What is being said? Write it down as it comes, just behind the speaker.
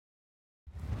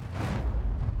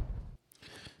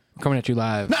Coming at you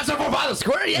live. Not so far by the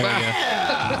square,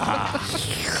 yeah!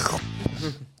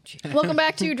 Welcome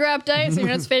back to Drop Dice,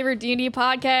 internet's favorite D&D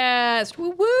podcast. Woo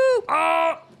woo!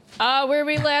 Where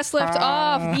we last left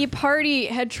off, the party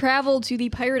had traveled to the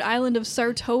pirate island of That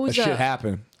shit Sartosa,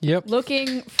 happened. Yep.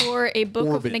 looking for a book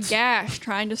Orbits. of Nagash,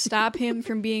 trying to stop him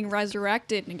from being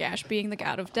resurrected, Nagash being the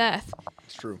god of death.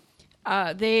 It's true.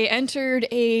 They entered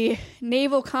a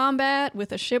naval combat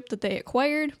with a ship that they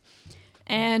acquired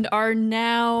and are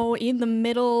now in the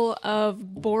middle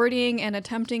of boarding and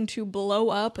attempting to blow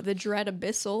up the Dread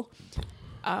Abyssal,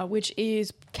 which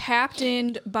is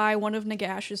captained by one of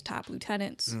Nagash's top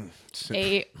lieutenants,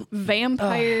 a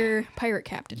vampire pirate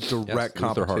captain. Direct Yes,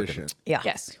 Luther competition. Yeah.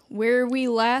 Yes. Where we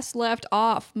last left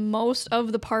off, most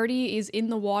of the party is in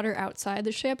the water outside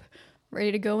the ship,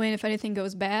 ready to go in if anything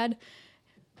goes bad.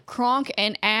 Kronk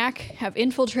and Ack have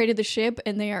infiltrated the ship,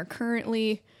 and they are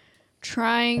currently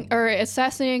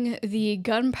assessing the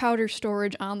gunpowder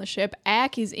storage on the ship.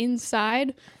 Ack is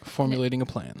inside Formulating a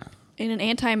plan. in an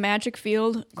anti-magic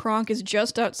field. Kronk is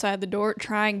just outside the door,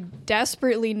 trying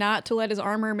desperately not to let his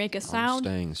armor make a I'm sound,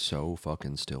 staying so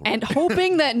fucking still. and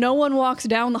hoping that no one walks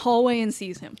down the hallway and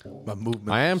sees him. My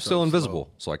movement. I am is so still invisible,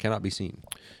 slow. so I cannot be seen.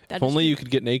 That If is only you could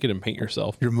get naked and paint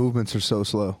yourself. Your movements are so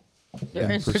slow.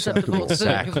 They're imperceptible.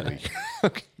 Exactly.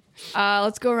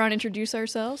 Let's go around and introduce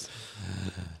ourselves.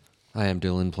 I am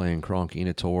Dylan playing Kronk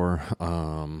Enator,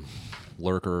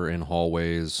 lurker in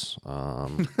hallways,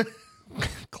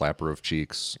 clapper of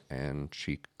cheeks, and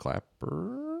cheek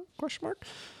clapper? Question mark?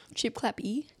 Cheap clap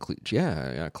E.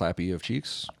 Yeah, clappy of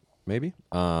cheeks, maybe.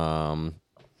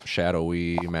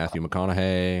 Shadowy Matthew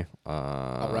McConaughey.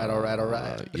 All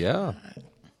right. Yeah.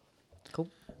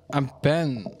 I'm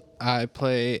Ben. I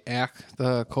play Ack,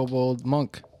 the kobold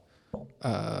monk,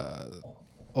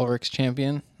 Ulrich's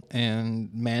champion,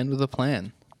 and man with a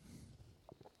plan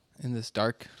in this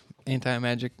dark,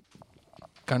 anti-magic,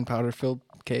 gunpowder-filled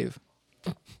cave.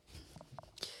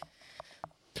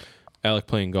 Alec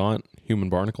playing Gaunt, human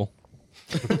barnacle.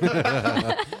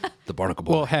 The Barnacle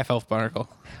Boy. Well, half-elf barnacle.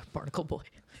 Barnacle boy.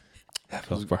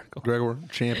 Those barnacle. Gregor,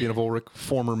 champion of Ulrich,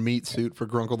 former meat suit for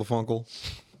Grunkle the Funkle,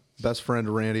 best friend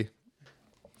of Randy.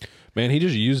 Man, he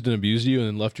just used and abused you and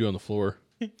then left you on the floor.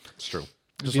 It's true.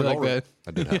 Just You like like Ulrich. that?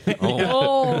 I did have.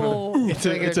 Oh, Oh, It's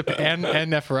a and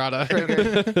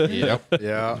Neferata. yep.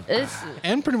 Yeah. It's,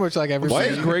 And pretty much like every Why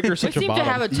is scene. Gregor we such a seem to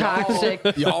have bottom? a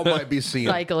toxic. Y'all might be seeing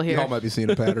Cycle here. Y'all might be seeing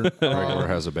a pattern. Gregor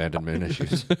has abandonment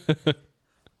issues.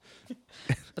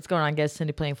 What's going on, guys?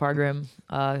 Cindy playing Fargrim,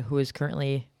 who is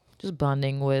currently just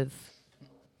bonding with,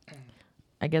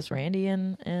 I guess, Randy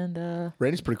and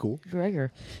Randy's pretty cool.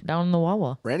 Gregor down in the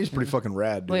Wawa, Randy's pretty fucking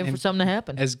rad, dude. waiting for something to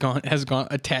happen. As Gaunt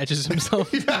attaches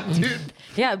himself.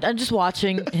 Yeah, I'm just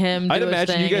watching him. Do I'd his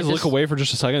imagine thing you guys and look away for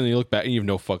just a second and you look back and you have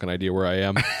no fucking idea where I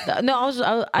am. No,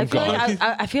 I feel like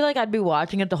gone. I feel like I'd be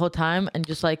watching it the whole time and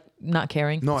just like not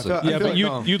caring. No, I feel, I Yeah, feel but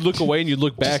like, you'd look away and you'd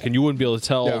look back and you wouldn't be able to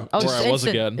tell Yeah. where just I was instant.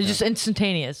 again. It's just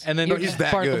instantaneous. And then You're he's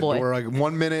that Barnacle good. boy. Where like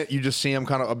 1 minute you just see him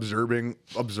kind of observing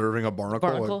a barnacle.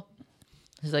 Barnacle.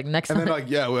 He's like next And then, time. like,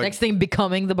 yeah, like- next thing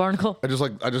becoming the barnacle. I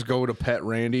just go to pet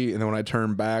Randy, and then when I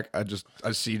turn back,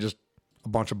 I see just a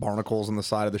bunch of barnacles on the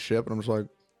side of the ship, and I'm just like,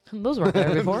 Those weren't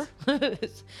there before. There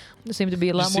seem to be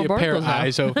a lot see more a pair barnacles of now.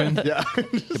 eyes open. yeah.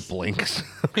 It blinks.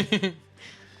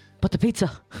 But the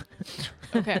pizza.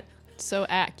 okay. So,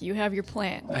 Ack, you have your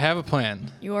plan. I have a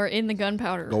plan. You are in the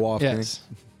gunpowder room. Go off, Yes.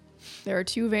 There are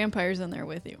 2 vampires in there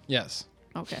with you. Yes.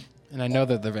 Okay. And I know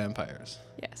that they're vampires.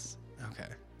 Yes. Okay.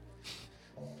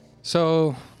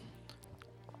 So,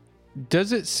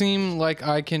 does it seem like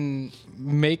I can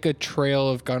make a trail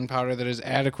of gunpowder that is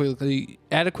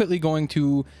adequately going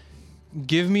to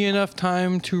give me enough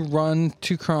time to run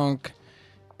to Kronk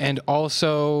and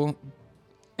also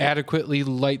adequately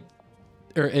light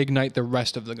or ignite the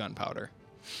rest of the gunpowder?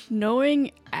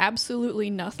 Knowing absolutely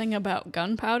nothing about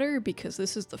gunpowder, because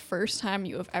this is the first time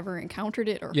you have ever encountered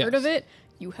it or heard Yes. of it,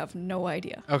 you have no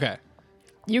idea. Okay.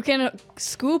 You can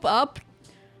scoop up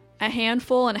a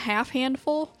handful and a half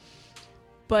handful,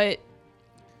 but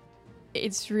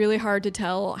it's really hard to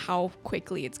tell how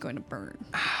quickly it's going to burn.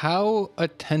 How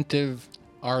attentive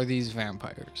are these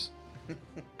vampires?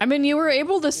 I mean, you were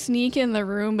able to sneak in the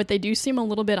room, but they do seem a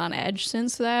little bit on edge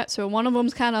since that. So one of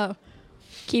them's kind of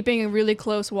keeping a really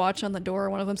close watch on the door.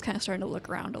 One of them's kind of starting to look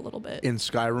around a little bit. In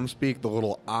Skyrim speak, the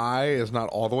little eye is not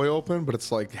all the way open, but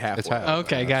it's like halfway. It's half.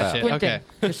 Okay, gotcha. Squinting. Okay.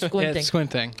 You're squinting. Yeah,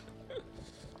 squinting.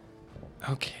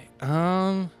 Okay.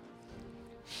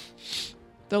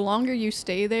 The longer you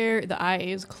stay there, the eye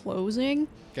is closing.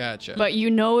 Gotcha. But you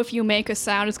know if you make a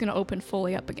sound, it's going to open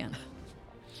fully up again.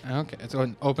 Okay, it's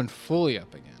open fully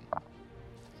up again.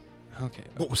 Okay.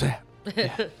 What was that?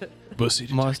 Bussy.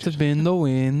 Must have been the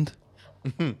wind.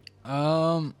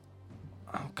 Oh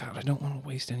god, I don't want to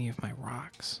waste any of my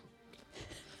rocks.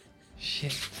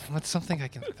 Shit. What's something I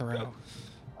can throw?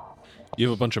 You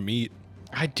have a bunch of meat.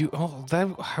 I do. Oh, that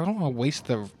I don't want to waste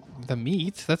the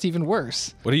meat. That's even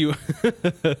worse. What are you?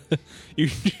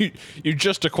 you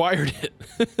just acquired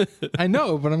it. I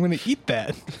know, but I'm going to eat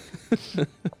that.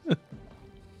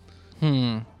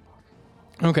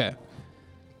 Okay.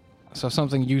 So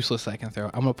something useless I can throw.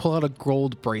 I'm going to pull out a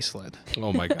gold bracelet.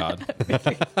 Oh my god.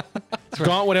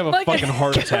 Gaunt would have a fucking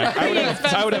heart attack.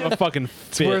 I would have a fucking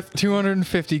fit. Worth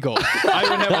 250 gold. I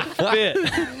would have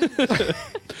a fit.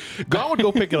 Gaunt would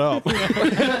go pick it up.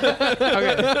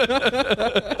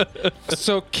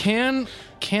 So can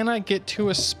I get to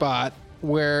a spot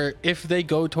where if they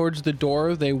go towards the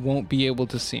door, they won't be able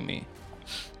to see me?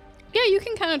 Yeah, you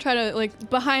can kind of try to, like,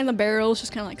 behind the barrels,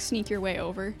 just kind of, like, sneak your way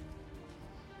over.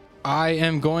 I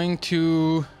am going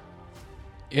to,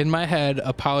 in my head,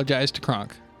 apologize to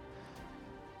Kronk.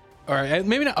 Or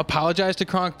maybe not apologize to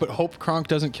Kronk, but hope Kronk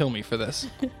doesn't kill me for this.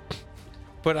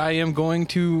 But I am going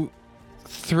to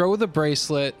throw the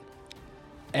bracelet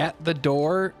at the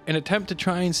door and attempt to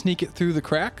try and sneak it through the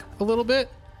crack a little bit.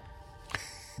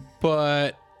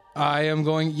 But I'm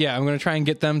going to try and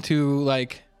get them to,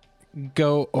 like,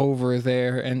 go over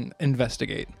there and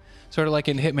investigate. Sort of like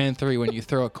in Hitman 3 when you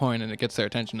throw a coin and it gets their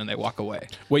attention and they walk away.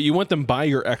 Wait, you want them by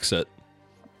your exit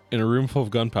in a room full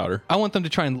of gunpowder? I want them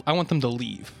to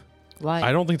leave. Why?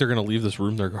 I don't think they're going to leave this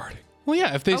room they're guarding. Well,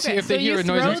 yeah, if they see, Okay, if they so hear you a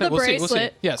noise throw inside, the we'll see.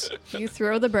 bracelet. Yes. You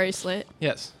throw the bracelet.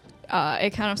 Yes. It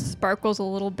kind of sparkles a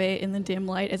little bit in the dim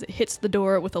light as it hits the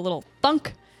door with a little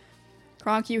thunk.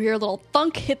 Kronk, you hear a little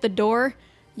thunk hit the door.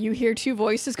 You hear two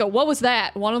voices go, "What was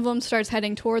that?" One of them starts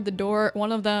heading toward the door.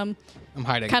 One of them I'm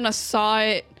hiding. kind of saw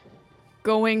it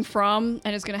going from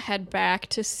and is going to head back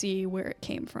to see where it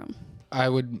came from. I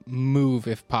would move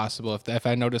if possible. If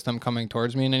I notice them coming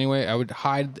towards me in any way, I would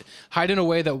hide in a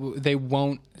way that they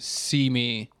won't see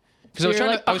me. So you're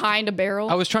like behind a barrel.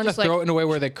 I was trying to just like- throw it in a way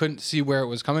where they couldn't see where it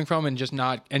was coming from and just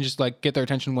like get their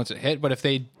attention once it hit. But if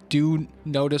they do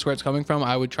notice where it's coming from,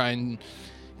 I would try and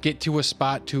get to a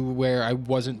spot to where I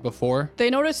wasn't before. They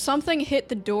notice something hit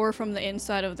the door from the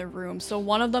inside of the room. So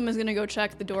one of them is going to go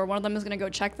check the door. One of them is going to go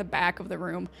check the back of the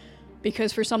room.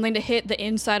 Because for something to hit the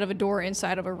inside of a door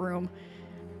inside of a room,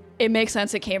 it makes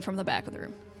sense it came from the back of the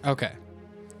room. Okay.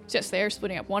 So yes, they are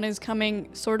splitting up. One is coming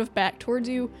sort of back towards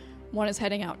you. One is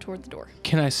heading out toward the door.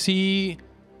 Can I see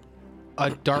a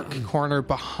dark corner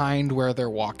behind where they're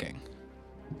walking?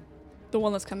 The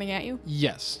one that's coming at you?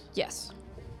 Yes. Yes.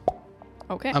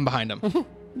 Okay. I'm behind them.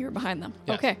 You're behind them.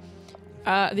 Yes. Okay.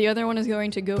 The other one is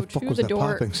going to go to the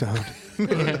door. sound?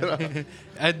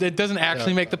 It doesn't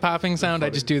actually make the popping sound. I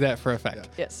just do that for effect.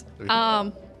 Yes.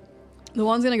 The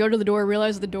one's gonna go to the door,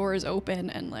 realize the door is open,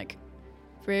 and like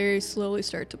very slowly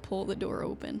start to pull the door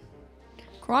open.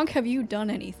 Kronk, have you done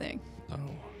anything?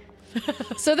 No.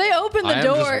 So they open the I am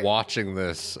door. just watching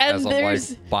this and as I'm there's-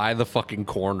 like by the fucking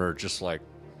corner, just like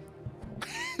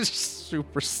just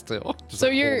super still. So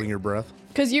you're Holding your breath.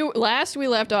 because you last we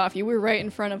left off, you were right in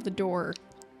front of the door,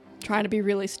 trying to be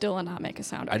really still and not make a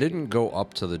sound. I didn't go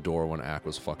up to the door when Ack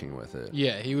was fucking with it.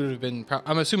 Yeah, he would have been.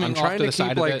 I'm assuming I'm off trying to to the keep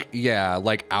side of like it. yeah,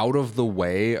 like out of the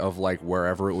way of like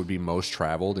wherever it would be most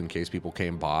traveled in case people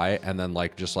came by, and then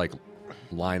like just like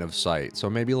line of sight. So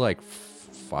maybe like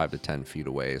 5 to 10 feet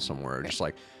away somewhere, just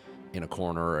like in a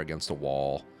corner or against a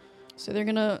wall, So they're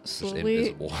gonna just slowly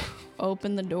invisible.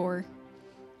 open the door,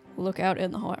 look out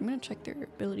in the hall. I'm gonna check their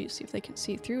ability to see if they can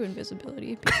see through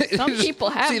invisibility. Because some Just people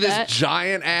have see that. this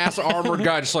giant ass armored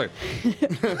guy just like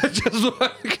just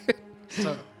like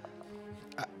So,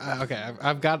 okay,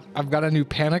 I've got a new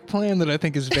panic plan that I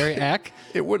think is very ack.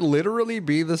 it would literally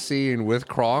be the scene with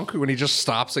Kronk when he just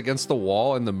stops against the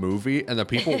wall in the movie and the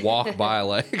people walk by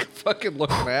like fucking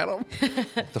looking at him.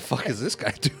 What the fuck is this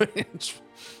guy doing?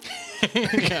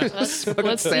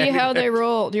 Let's see how they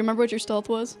roll. Do you remember what your stealth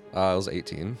was? It was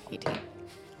 18. 18.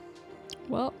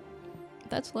 Well,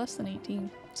 that's less than 18,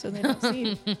 so they don't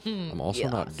see you. I'm also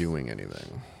not doing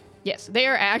anything. Yes, they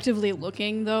are actively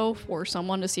looking, though, for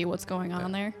someone to see what's going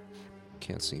on there.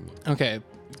 Can't see me. Okay,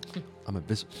 I'm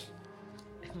invisible.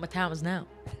 My time is now.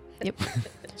 Yep.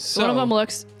 so One of them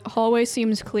looks, hallway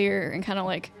seems clear and kind of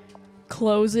like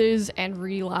closes and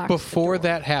relocks. the before door.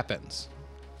 that happens,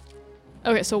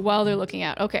 Okay, so while they're looking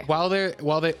out. Okay. while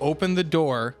they open the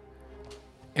door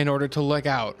in order to look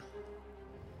out,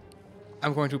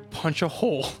 I'm going to punch a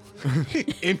hole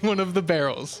in one of the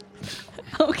barrels.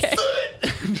 Okay.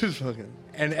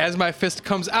 And as my fist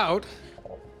comes out,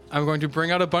 I'm going to bring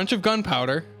out a bunch of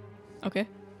gunpowder. Okay.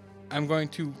 I'm going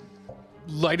to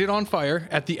light it on fire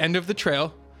at the end of the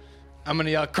trail. I'm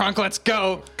gonna yell, Kronk, let's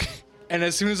go. And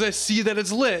as soon as I see that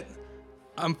it's lit,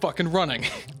 I'm fucking running.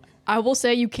 I will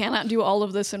say you cannot do all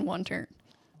of this in one turn.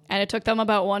 And it took them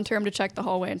about one turn to check the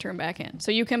hallway and turn back in.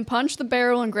 So you can punch the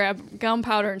barrel and grab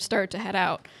gunpowder and start to head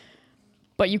out.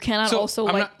 But you cannot So also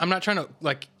I'm not trying to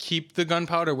like keep the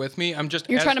gunpowder with me. I'm just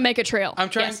You're trying to make a trail. I'm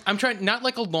trying Yes. I'm trying not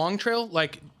like a long trail,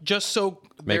 like just so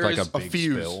Make there like is a big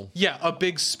fuse. spill. yeah, a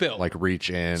big spill. Like reach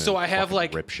in. so and I have fucking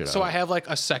like rip shit so out. I have like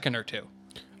a second or two.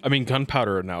 I mean,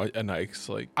 gunpowder now a nice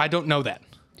like. I don't know that.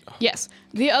 Yes.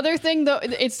 The other thing though,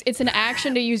 it's an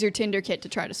action to use your tinder kit to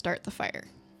try to start the fire.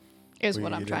 Is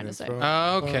what I'm trying to say.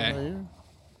 Okay.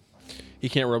 He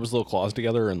can't rub his little claws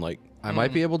together and like. I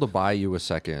might be able to buy you a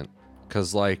second,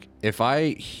 because like if I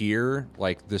hear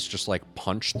like this just like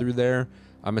punch through there,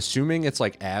 I'm assuming it's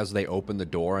like as they open the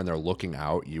door and they're looking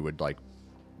out, you would like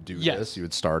do Yes. this, you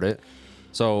would start it.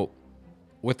 So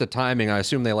with the timing, I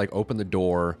assume they like open the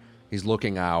door, he's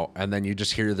looking out, and then you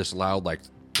just hear this loud like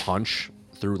punch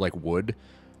through like wood,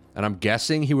 and I'm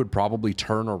guessing he would probably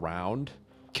turn around.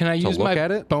 Can I use look my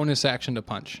at it? bonus action to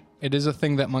punch? It is a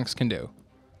thing that monks can do.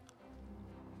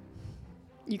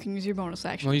 You can use your bonus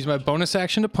action. I'll use my bonus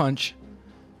action to punch,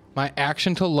 my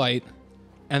action to light,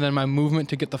 and then my movement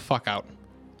to get the fuck out.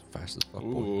 Fast as fuck. Boy.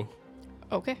 Ooh.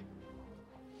 Okay.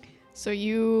 So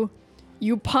you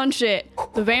punch it.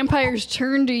 The vampires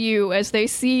turn to you as they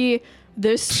see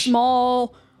this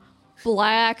small,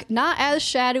 black, not as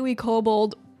shadowy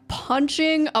kobold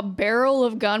punching a barrel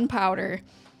of gunpowder.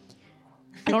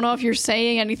 I don't know if you're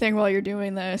saying anything while you're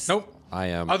doing this. Nope. I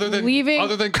am. Other than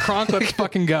Leaving- Kronk, let's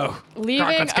fucking go. Leaving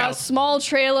Kronk, let's go. a small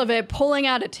trail of it, pulling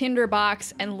out a tinder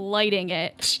box and lighting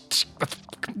it.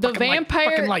 The Fucking light, vampire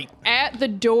fucking light. at the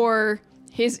door,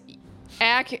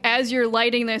 as you're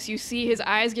lighting this, you see his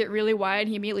eyes get really wide.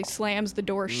 He immediately slams the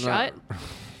door shut.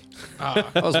 I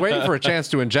was waiting for a chance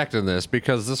to inject in this,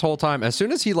 because this whole time, as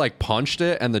soon as he like punched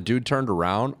it and the dude turned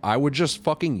around, I would just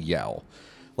fucking yell.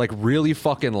 Like really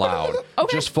fucking loud.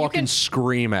 Okay, just you fucking can-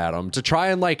 scream at him to try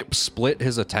and like split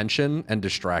his attention and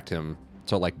distract him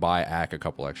to like buy Ack a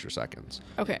couple extra seconds.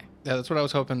 Okay. Yeah, that's what I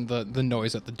was hoping the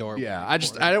noise at the door. Yeah, I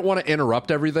didn't want to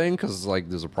interrupt everything because like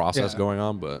there's a process Yeah. going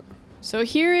on, but So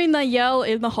hearing the yell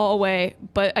in the hallway,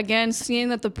 but again seeing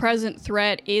that the present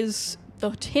threat is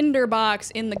the tinder box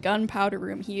in the gunpowder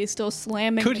room, he is still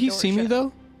slamming. Could the he door see me shut.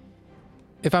 though?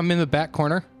 If I'm in the back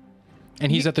corner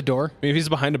and he's at the door? I mean, if he's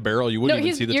behind a barrel, you No, wouldn't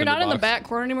even see the you're not in the tinderbox. back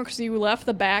corner anymore because you left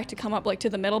the back to come up like to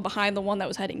the middle behind the one that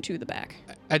was heading to the back.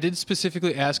 I did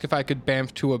specifically ask if I could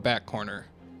bamf to a back corner.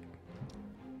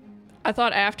 I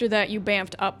thought after that you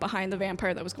bamfed up behind the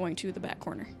vampire that was going to the back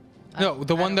corner. No,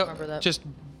 the I one don't that, remember that. just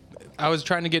I was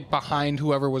trying to get behind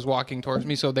whoever was walking towards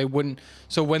me so they wouldn't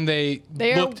so when they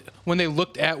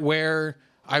looked at where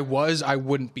I was, I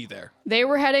wouldn't be there. They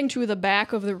were heading to the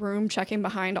back of the room, checking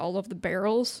behind all of the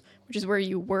barrels, which is where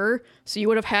you were. So you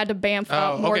would have had to bamf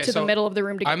up more to the so middle of the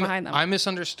room to get behind them. I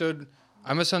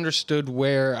misunderstood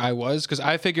where I was because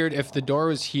I figured if the door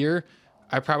was here,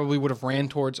 I probably would have ran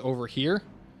towards over here,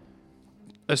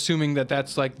 assuming that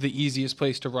that's like the easiest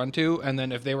place to run to, and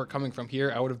then if they were coming from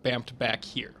here, I would have bamfed back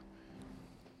here.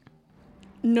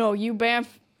 No, you bamf.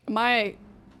 My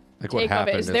like what take of it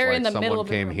happened is is they're like in the someone middle of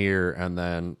the came room. here and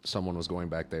then someone was going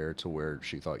back there to where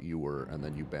she thought you were, and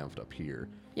then you bamfed up here.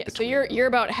 yeah. So you're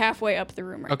about halfway up the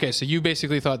room right Okay, so you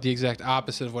basically thought the exact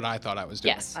opposite of what I thought I was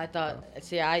doing. Yes. I thought.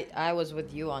 See, I was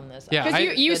with you on this. Yeah,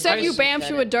 Because you said you said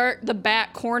bamfed to the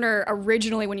back corner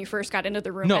originally when you first got into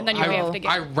the room, No, and then you bamfed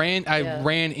again. I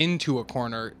ran into a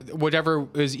corner, whatever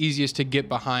was easiest to get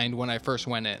behind when I first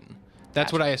went in.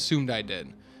 That's what I assumed I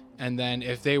did. And then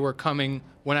if they were coming,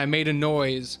 when I made a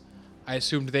noise, I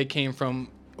assumed they came from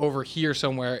over here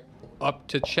somewhere up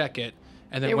to check it.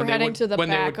 And then They were when heading would, to the when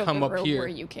they back would come of the up room here. where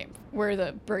you came, where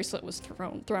the bracelet was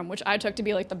thrown, which I took to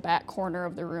be like the back corner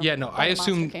of the room. Yeah, no, where I the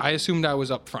monster assumed came. I assumed I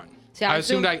was up front. See, I I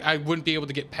assumed assumed- I wouldn't be able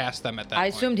to get past them at that I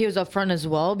point. assumed he was up front as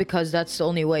well because that's the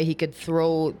only way he could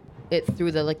throw it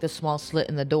through the small slit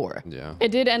in the door. Yeah.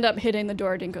 It did end up hitting the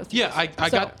door. It didn't go through. Yeah, the I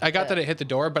slit. got that it hit the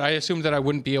door, but I assumed that I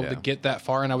wouldn't be able to Yeah. get that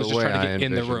far, and I was The just way trying to I get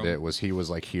in the envisioned room. it was he was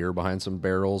like here behind some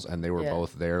barrels, and they were Yeah.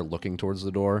 both there looking towards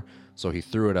the door. So he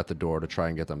threw it at the door to try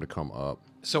and get them to come up.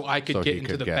 So I could So get he into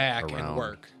could the get back and around.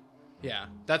 work. Yeah,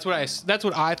 that's what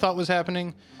I thought was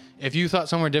happening. If you thought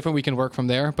somewhere different, we can work from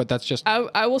there. But that's just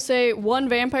I will say one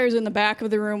vampire's in the back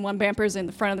of the room, one vampire's in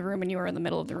the front of the room, and you are in the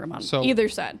middle of the room on So- either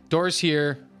side. doors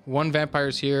here. One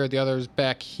vampire's here. The other's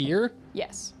back here,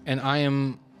 Yes. and I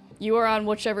am You are on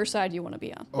whichever side you want to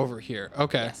be on. over here.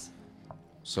 Okay. Yes.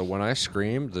 So when I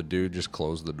screamed, the dude just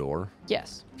closed the door.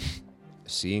 Yes.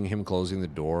 seeing him closing the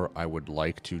door, I would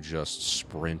like to just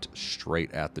sprint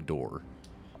straight at the door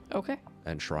Okay.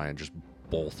 and try and just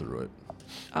bowl through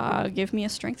it. Give me a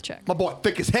strength check. My boy,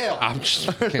 thick as hell.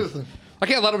 I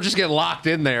can't let him just get locked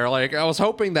in there. Like I was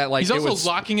hoping that like He's it also was,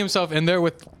 locking himself in there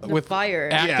with fire.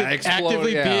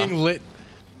 actively yeah. being lit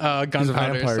gunpowder.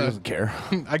 Vampire so- doesn't care.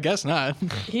 I guess not.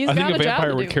 He's I got think a a job vampire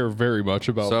to would do. care very much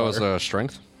about so fire. it's a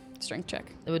strength. Strength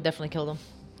check. It would definitely kill them.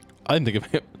 I didn't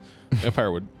think a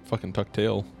vampire would fucking tuck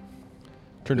tail,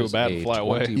 turn to a It's bat a and fly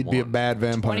away. 20. You'd be a bad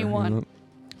vampire. 21.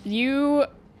 You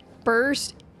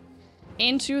burst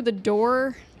into the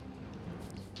door.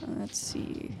 Let's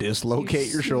see. Dislocate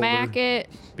You your shoulder. Smack it.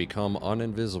 Become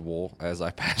uninvisible as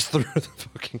I pass through the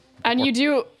fucking. And you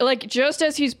do, like, just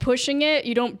as he's pushing it,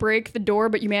 you don't break the door,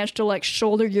 but you manage to, like,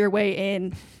 shoulder your way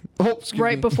in Oh, excuse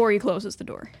right me. before he closes the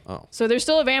door. Oh. So there's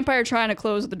still a vampire trying to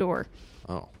close the door,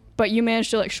 Oh. but you managed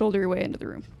to, like, shoulder your way into the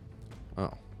room.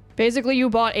 Oh. Basically, you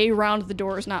bought a round of the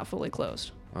door is not fully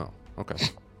closed. Oh. Okay.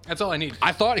 That's all I need.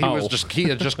 I thought he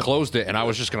had just closed it, and I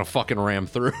was just gonna fucking ram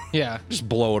through. Yeah. Just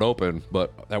blow it open,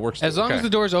 but that works. As too. long Okay. as the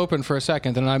door's open for a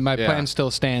second, then my Yeah. plan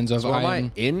still stands. Of So am I I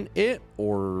am in it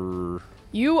or?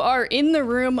 You are in the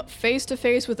room face to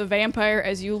face with a vampire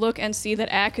as you look and see that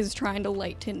Ack is trying to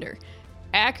light tinder.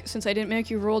 Ack, since I didn't make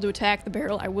you roll to attack the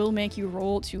barrel, I will make you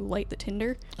roll to light the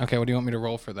tinder. Okay, what do you want me to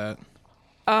roll for that?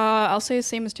 I'll say the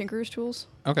same as Tinkerer's Tools.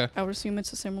 Okay. I would assume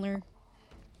it's a similar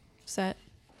set.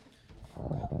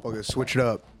 Okay, switch it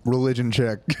up. Religion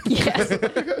check. Yes.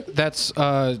 That's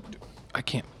I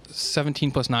can't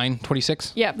 17 plus 9,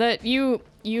 26. Yeah, that you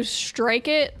strike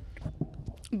it.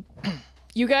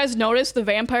 You guys notice the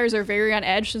vampires are very on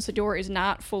edge since the door is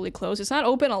not fully closed. It's not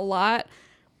open a lot,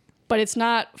 but it's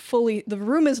not fully. The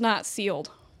room is not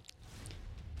sealed.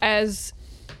 As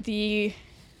the,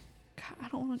 God, I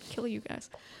don't want to kill you guys.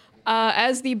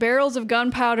 As the barrels of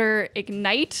gunpowder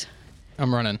ignite,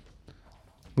 I'm running.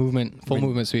 Movement, full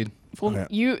movement speed.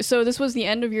 Okay. So this was the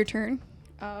end of your turn.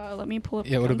 Let me pull up.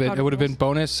 Yeah, it would have been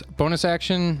gunpowder rules. bonus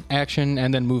action,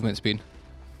 and then movement speed.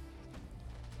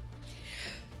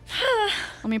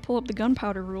 Let me pull up the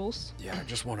gunpowder rules. Yeah, I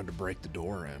just wanted to break the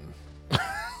door in.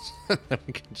 Then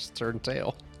we can just turn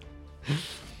tail.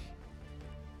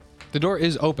 The door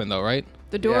is open though, right?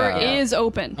 The door Yeah. is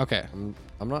open. Okay.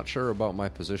 I'm not sure about my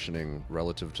positioning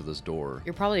relative to this door.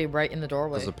 You're probably right in the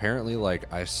doorway. Because apparently, like,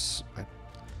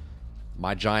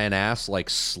 my giant ass, like,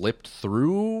 slipped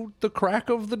through the crack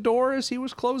of the door as he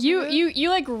was closing it? You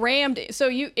like rammed. So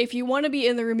if you want to be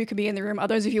in the room, you could be in the room.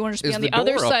 Otherwise, if you want to just be Is on the the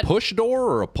other door a side, push door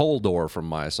or a pull door from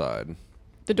my side?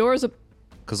 the door is a.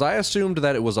 Because I assumed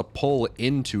that it was a pull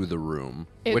into the room,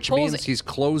 It which pulls means it- he's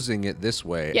closing it this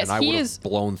way, Yes, and I he would is- have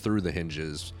blown through the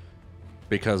hinges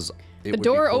because The it would be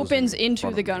door closing opens in into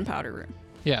front the of me. gunpowder room.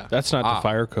 Yeah. That's not the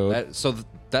fire code.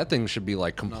 That thing should be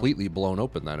like completely blown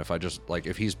open then. If I just like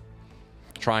if he's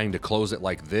trying to close it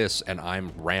like this and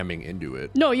I'm ramming into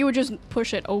it. No, you would just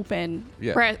push it open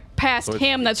Yeah. past So it's-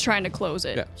 him that's trying to close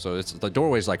it. Yeah, so it's the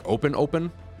doorway's like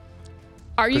open.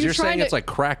 Are you Because you're trying saying to? it's like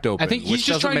cracked open. I think he's which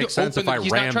just doesn't trying make to sense open if I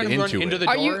he's not rammed trying to run into into it. the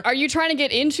are door. you trying to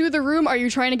get into the room? Are you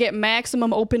trying to get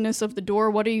maximum openness of the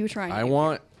door? What are you trying? I to do?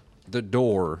 want the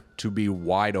door to be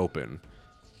wide open.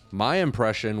 My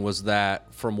impression was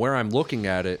that from where I'm looking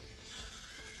at it,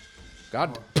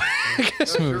 God,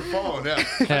 That's your phone, yeah.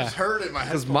 I just heard it in my head.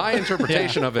 because my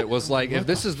interpretation of it was like, if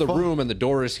this is the room and the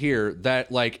door is here,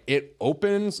 that like it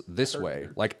opens this way,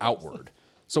 like outward.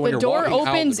 So when The you're door walking out,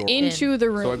 opens the door, into the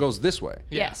room. so it goes this way.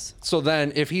 Yes. So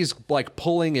then, if he's like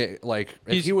pulling it, like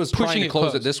if He's he was pushing trying to it close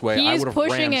it closed. this way, He I is would have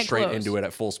pushing rammed it straight closed. into it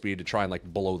at full speed to try and like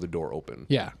blow the door open.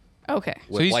 Yeah. Okay.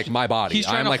 With he's- like my body, he's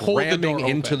trying I'm to like hold the ramming door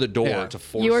into open. the door Yeah. to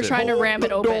force. You are it trying to open. ram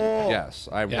it open. Yes,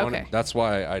 I wanted. Okay. That's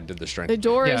why I did the strength. The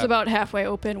door is Yeah. about halfway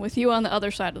open with you on the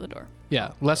other side of the door.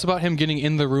 Yeah. Less about him getting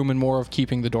in the room and more of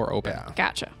keeping the door open.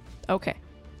 Gotcha. Okay.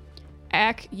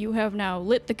 Ack, you have now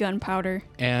lit the gunpowder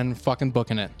And fucking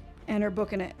booking it. and are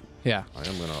booking it. Yeah. I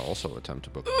am gonna also attempt to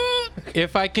book.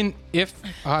 If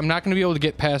I'm not going to be able to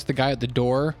get past the guy at the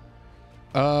door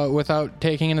without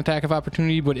taking an attack of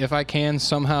opportunity, but if I can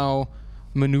somehow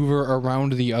maneuver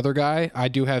around the other guy, I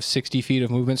do have 60 feet of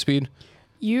movement speed.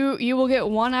 You will get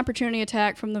one opportunity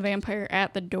attack from the vampire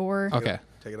at the door. Okay.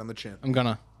 Take it on the chin. I'm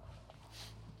gonna.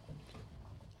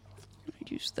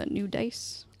 Use the new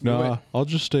dice. Nah, I'll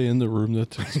just stay in the room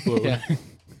that's exploding. Yeah.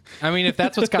 I mean, if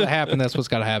that's what's got to happen, that's what's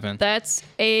got to happen. That's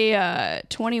a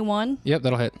 21. Yep,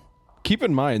 that'll hit. Keep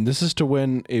in mind, this is to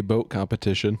win a boat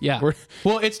competition. Yeah. We're-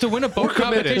 Well, it's to win a boat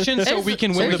competition so we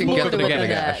can win There's the more book to of the it than game.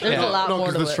 that. There's Yeah. a lot No, more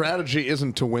because to the it. strategy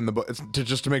isn't to win the boat. It's to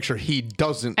just to make sure he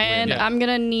doesn't And win. I'm going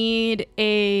to need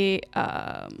a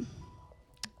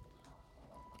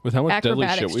With how much deadly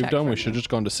Acrobatics shit we've check done, from we should have just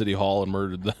gone to City Hall and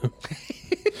murdered them.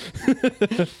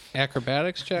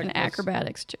 Acrobatics check. An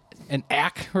acrobatics check. An I'm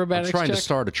acrobatics trying check. to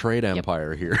start a trade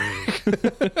empire here.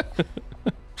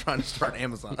 Trying to start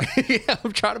Amazon. Yeah,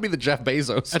 I'm trying to be the Jeff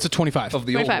Bezos That's a 25. of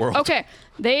the old 25. world. Okay.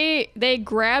 They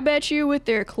grab at you with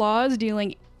their claws,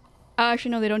 dealing.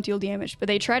 Actually, no, they don't deal damage, but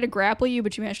they try to grapple you,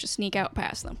 but you manage to sneak out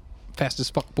past them. Fast as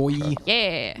fuck, boy.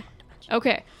 Yeah.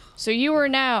 Okay. So you are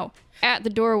now at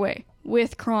the doorway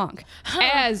with Kronk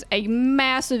as a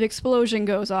massive explosion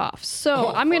goes off. So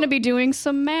I'm going to be doing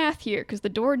some math here because the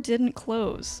door didn't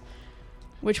close,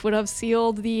 which would have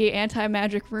sealed the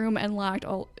anti-magic room and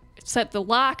set the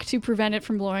lock to prevent it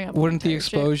from blowing up. Wouldn't the entire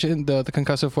ship. explosion, the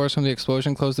concussive force from the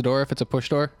explosion, close the door if it's a push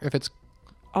door? If it's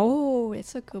Oh,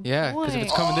 it's a good yeah, point. because if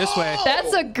it's coming this way,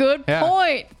 That's a good Yeah.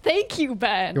 point. Thank you,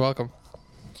 Ben. you're welcome.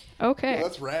 Okay.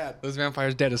 That's rad. Those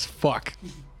vampires dead as fuck.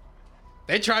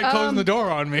 They tried closing the door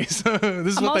on me, so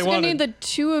this is I'm what they also going to wanted. need the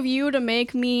two of you to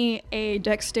make me a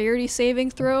dexterity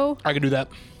saving throw I can do that.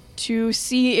 to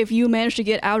see if you manage to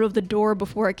get out of the door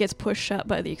before it gets pushed shut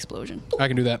by the explosion. I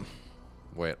can do that.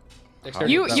 Wait.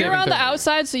 You're Saving on the throw.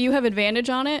 outside, so you have advantage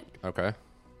on it, Okay.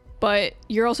 but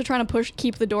you're also trying to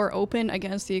keep the door open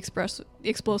against the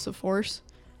explosive force.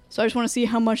 So I just want to see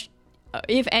how much,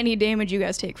 if any, damage you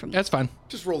guys take from That's fine.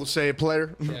 Just roll the save,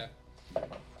 player. Yeah.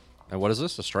 And what is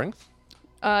this? A strength?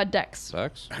 Dex.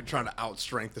 Dex? I'm trying to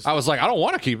outstrength this. I was like, I don't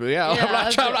want to keep it. Yeah, Yeah, I'm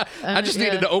not trying. that's it. I just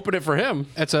needed Yeah. to open it for him.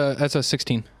 That's a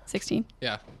 16. 16.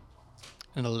 Yeah.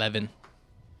 An 11.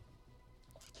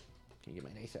 Can you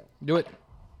get my nice out? Do it.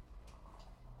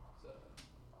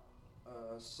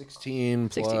 16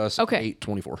 16. plus Okay. 8,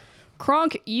 24.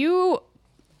 Kronk,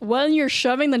 when you're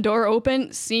shoving the door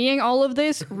open, seeing all of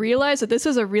this, realize that this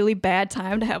is a really bad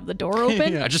time to have the door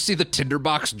open. I just see the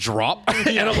tinderbox drop,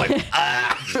 and I'm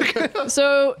like,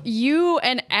 So you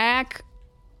and Ack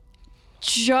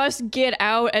just get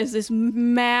out as this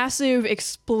massive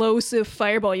explosive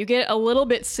fireball. You get a little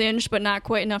bit singed, but not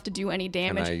quite enough to do any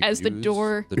Can damage. I As the use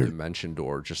door, the dimension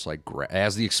door, just like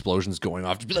as the explosion's going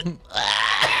off, just be like,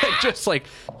 just like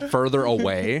further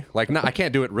away. Like, no, I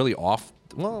can't do it really off.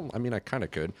 Well, I mean, I kind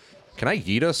of could. Can I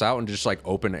yeet us out and just like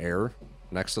open air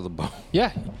next to the boat?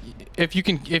 Yeah. If you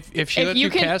can, if she If lets you you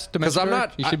can- cast Dimension I'm Door,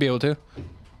 not- you should be able to.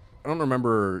 I don't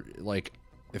remember like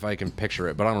if I can picture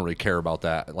it, but I don't really care about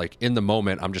that. Like in the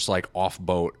moment, I'm just like off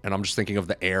boat, and I'm just thinking of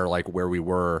the air, like where we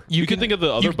were. You can think of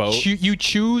the other You, boat. you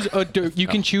choose you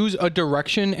can choose a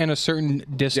direction and a certain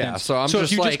distance. Yeah, so I'm if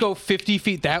just you like- just go 50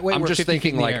 feet that way, I'm we're just 50 feet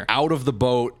thinking in the like air. out of the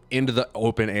boat into the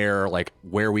open air, like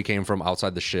where we came from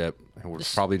outside the ship. And we're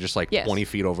probably just like Yes. 20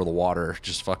 feet over the water.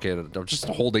 Just fucking, I'm just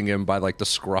holding him by like the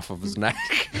scruff of his neck.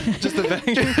 just the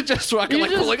thing. just fucking You like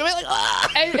just- pulling him like,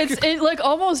 ah! and it's like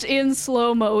almost in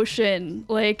slow motion,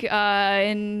 like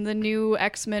in the new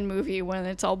X-Men movie when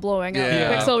it's all blowing up. Yeah.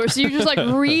 Quicksilver. So you just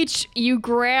like reach, you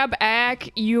grab Ack,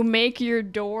 you make your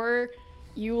door.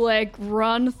 You like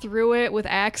run through it with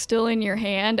Axe still in your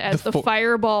hand as the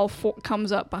fireball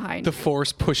comes up behind The you.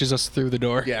 force pushes us through the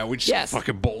door. Yeah, we just Yes.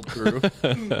 fucking bolt through.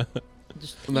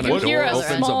 And then You a hear door a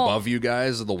opens small- above you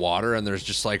guys in the water, and there's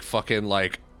just like fucking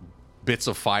like bits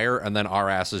of fire, and then our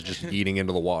ass is just eating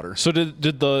into the water. So did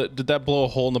that blow a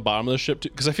hole in the bottom of the ship?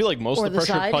 Because I feel like most Or of the the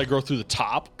pressure would side? probably go through the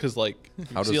top. Because like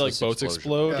How you see does like this boats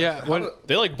explosion- explode. Yeah. What?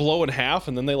 They like blow in half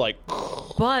and then they like.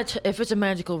 But if it's a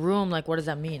magical room, like, what does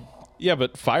that mean? Yeah,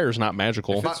 but fire's not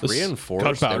magical. If it's This reinforced,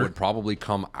 they gunpowder. would probably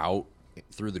come out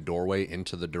through the doorway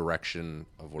into the direction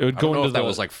of where It would I go don't know into if that the-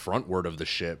 was like frontward of the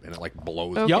ship and it like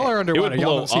blows. Okay. Y'all are It underwater. would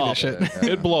Y'all blow don't see up. this shit.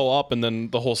 It'd blow up and then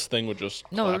the whole thing would just.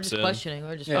 No, we're collapse just in. questioning.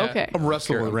 We're just Yeah. Okay. I'm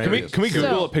wrestling with Can we Randy. Google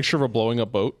So- a picture of a blowing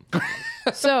up boat?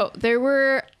 So there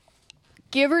were,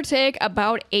 give or take,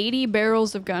 about 80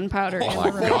 barrels of gunpowder in Oh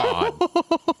the my room.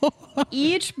 god!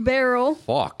 Each barrel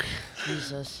Fuck!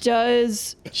 Jesus.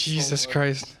 does, Jesus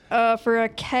Christ. for a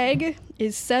keg,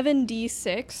 is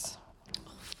 7d6.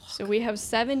 So we have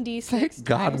 7d6.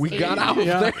 God, times we got 80.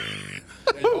 out of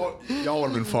there. Y'all would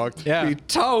have been fucked. Yeah. We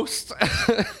toast.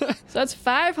 So that's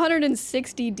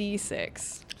 560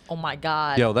 d6. Oh my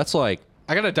God. Yo, that's like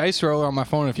I got a dice roller on my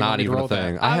phone if you not want me to even a roll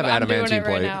thing. that. I have I'm doing adamantine it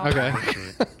right plate.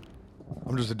 now. Okay.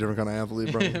 I'm just a different kind of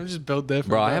athlete, bro. I'm just built different.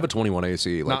 Bro, I have a 21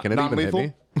 AC. Like, Not- can it even hit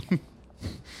non-lethal? me?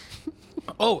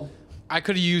 Oh, I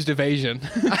could have used evasion.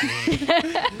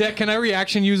 Yeah, can I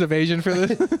reaction use evasion for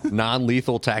this?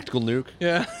 Non-lethal tactical nuke.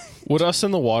 Yeah. Would us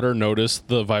in the water notice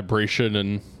the vibration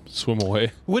and swim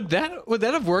away? Would that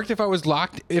have worked if I was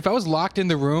locked in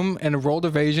the room and rolled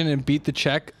evasion and beat the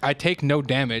check? I take no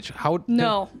damage. How?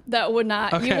 No, that would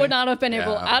not. You Okay. would not have been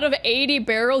able. Yeah. Out of 80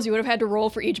 barrels, you would have had to roll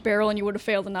for each barrel, and you would have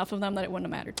failed enough of them that it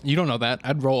wouldn't have mattered. You don't know that.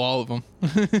 I'd roll all of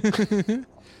them.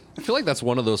 I feel like that's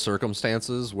one of those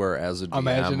circumstances where, as a DM,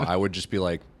 Imagine. I would just be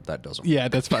like, "That doesn't." Yeah,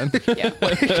 that's fine.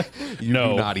 You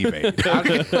No. do not evade.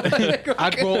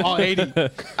 I'd roll all 80.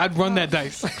 I'd run that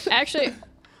dice. Actually,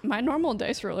 my normal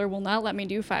dice roller will not let me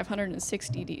do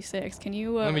 560 d6. Can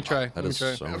you? Let me try. That Let me is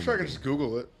try. so. I'm sure I can just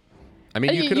Google it. I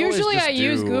mean, you could always Usually just I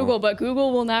use do- Google, but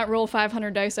Google will not roll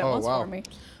 500 dice at Oh, once wow. for me.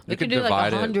 We could could do like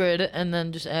divide it. 100 and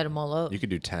then just add them all up. You could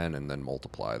do 10 and then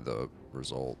multiply the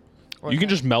result. Or You can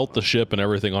just melt the ship and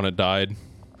everything on it died.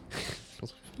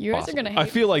 You guys are gonna. Hate I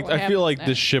feel like what I feel like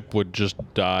happens this ship would just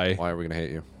die. Why are we gonna hate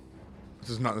you?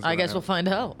 This is not. This I guess we'll find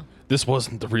out. This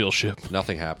wasn't the real ship.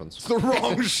 Nothing happens. the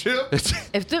wrong ship.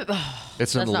 If the,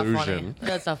 It's that's an not funny. illusion.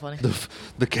 That's not funny.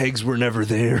 The kegs were never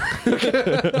there.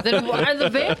 Then why are the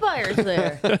vampires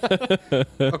there?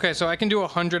 Okay, so I can do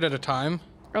 100 at a time.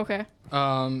 Okay.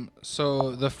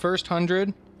 So the first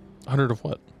 100 100 of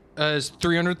what? is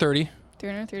 330.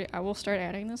 330. I will start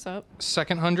adding this up.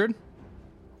 Second 100,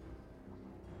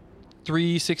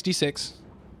 366.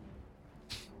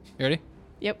 You ready?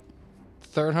 Yep.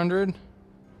 Third 100,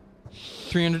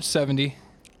 370.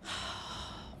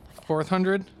 Fourth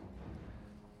 100,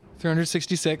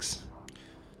 366.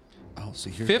 Oh, see,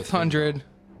 here's Fifth 100,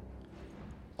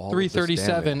 All of this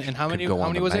 337, damage and how could many- go how on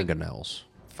many the was it? mangonels.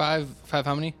 five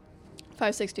how many?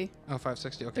 560. Oh,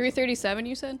 560. Okay. 337.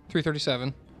 You said.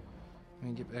 337. Let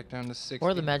me get back down to 60.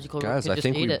 Or the magical room Guys, could I just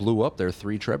think eat we it. blew up their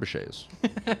 3 trebuchets.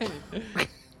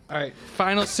 All right,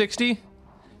 final 60,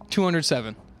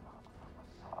 207.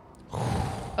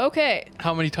 Okay.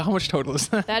 How much total is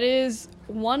that? That is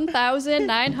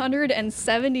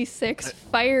 1,976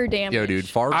 fire damage. Yo, dude,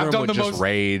 Fargrim would just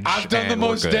rage. I've done the and we're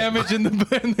most good. damage in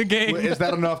the game. Is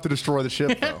that enough to destroy the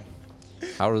ship though?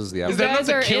 How does the You Is that guys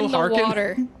enough are to kill in the Harkin?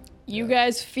 water. You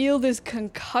guys feel this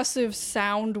concussive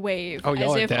sound wave Oh,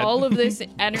 y'all as are if dead. all of this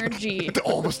energy To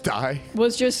almost die.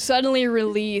 was just suddenly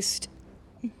released.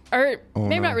 Or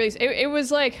maybe no. not released. It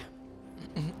was like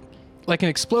Like an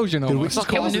explosion Did we almost. just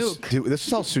call was this? Did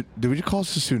we just call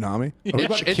this a tsunami? Are we It,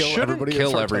 about to it kill shouldn't everybody? kill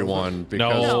Start telling everyone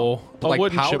because No. A like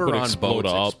wooden ship powder would on explode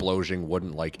boats up. explosion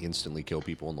wouldn't like instantly kill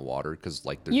people in the water because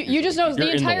like there's you just know You're the in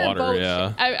the entire water, boat.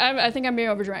 yeah. I think I'm being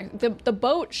overdramatic. The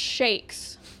boat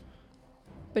shakes,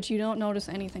 but you don't notice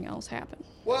anything else happen.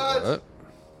 What?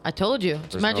 I told you.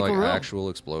 It's a There's no, magical like, room. actual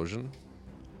explosion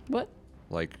What?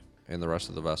 like in the rest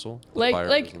of the vessel. The Like- fire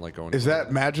like- isn't, like going Is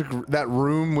that magic? That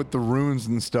room with the runes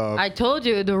and stuff I told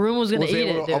you the room was gonna was eat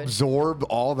able it, to dude. absorb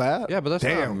all that? Yeah, but that's not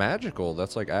damn. magical.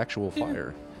 That's like actual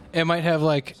fire. It might have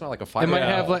like. It's not like a fire. It might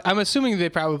Yeah. have like. I'm assuming they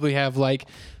probably have like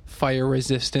fire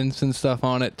resistance and stuff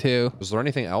on it too. Was there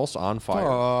anything else on fire?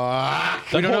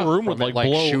 That whole room would From like, it,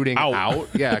 blow shooting out. out?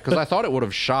 Yeah, because I thought it would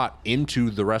have shot into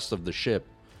the rest of the ship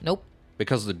Nope.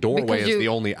 because the doorway Because is you- the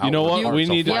only outward You know what? part, We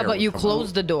so need to- Yeah, fire but would you come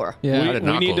closed out. the door. Yeah. I did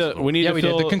not We need close to the door. we need Yeah, to we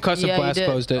fill did. The concussive Yeah, you blast did.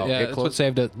 closed it. Oh, Yeah, it that's what closed?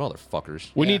 saved it. Motherfuckers.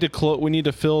 we need to we need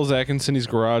to fill Zach and Cindy's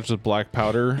garage with black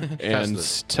powder and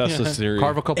it. test this theory.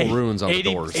 Carve a couple runes on the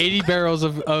 80, doors. 80 barrels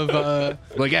of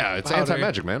Like, yeah, it's powder.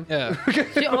 anti-magic, man. yeah.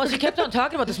 Well, she kept on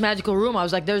talking about this magical room. I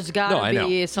was like, there's gotta No, I know.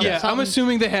 be some. Yeah, I'm something-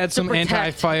 assuming they had some protect,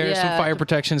 anti-fire, some yeah. fire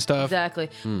protection stuff. Exactly.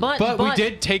 Hmm. But But we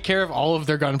did take care of all of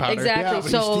their gunpowder. Exactly. Yeah, but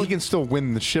So- he can still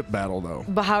win the ship battle though.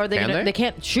 But how are they Can gonna? they? They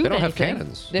can't shoot They don't have anything.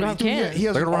 cannons. They don't have Yeah, cannons. he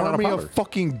has They're an gonna run out of army powder. of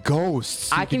fucking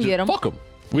ghosts. I can get them. Fuck them.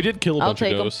 We did kill a I'll bunch of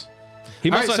take 'em. ghosts. He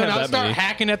All must right, so not now have that start many.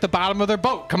 hacking at the bottom of their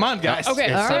boat. Come on, guys.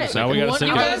 Okay. All right. Now we gotta One- sink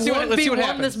you it. guys Let's see what- won- let's see what won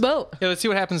happens. this boat. Yeah, let's see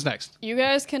what happens next. You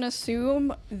guys can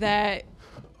assume that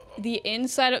the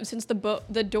inside of since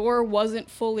the door wasn't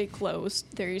fully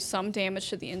closed, there is some damage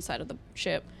to the inside of the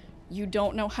ship. You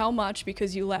don't know how much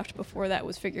because you left before that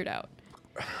was figured out.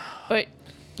 But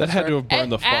That had to have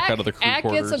burned the fuck out of the crew Ack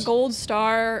quarters. gets a gold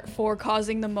star for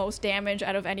causing the most damage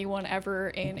out of anyone ever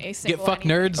in a Get single. fuck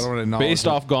enemy. nerds. I don't acknowledge Based it.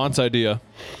 off Gaunt's idea.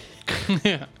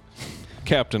 Yeah.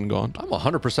 Captain Gaunt. I'm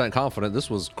 100% confident this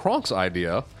was Kronk's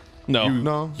idea. No.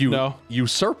 No. You No.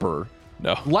 usurper.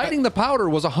 No. Lighting the powder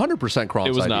was 100% Kronk's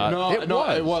It was idea.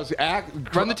 not. it was.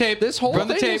 Run the tape. This whole Run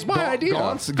the thing tape. was my idea.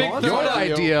 Gaunt's Your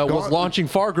idea. idea was launching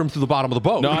Fargrim through the bottom of the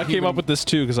boat. No, I came up with this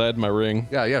too because I had my ring.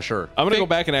 Yeah, sure. I'm gonna Big- go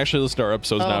back and actually listen to our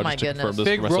episodes Oh now my just to confirm goodness. this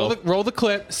Big for roll myself. the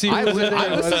clip. See I what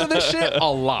listen to this shit a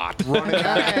lot. Running All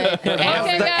right.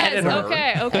 Okay, the guys.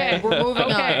 editor. Okay. We're moving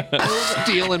Okay.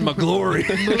 Stealing my glory.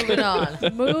 on. Moving on.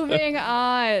 Moving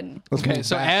on. Okay,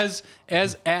 so as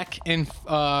Ack and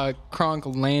Kronk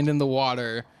land in the water,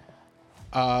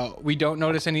 we don't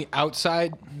notice any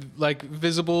outside like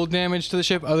visible damage to the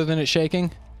ship other than it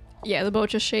shaking. Yeah, the boat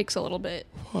just shakes a little bit.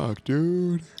 Fuck,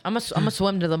 dude. I'm gonna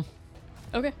swim to them.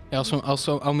 Okay.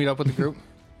 Also, I'll meet up with the group.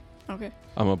 Okay.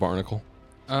 I'm a barnacle.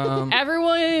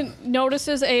 Everyone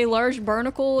notices a large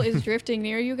barnacle is drifting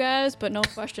near you guys, but no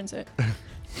questions it.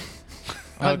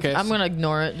 Okay. I'm gonna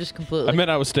ignore it just completely. I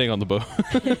meant I was staying on the boat.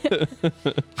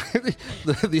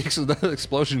 the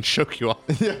explosion shook you off.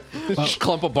 Just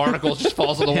clump of barnacles just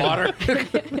falls in the water.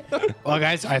 Well,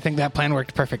 guys, I think that plan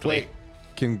worked perfectly.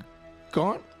 Can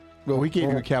Gaunt? Well, we gave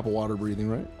you a cap of water breathing,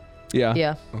 right? Yeah.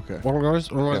 yeah. Okay.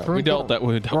 We dealt that.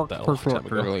 We dealt that a long time ago.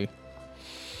 perfectly.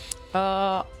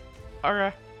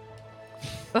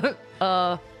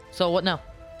 Okay. So what now?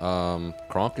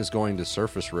 Kronk is going to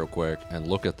surface real quick and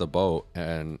look at the boat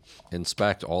and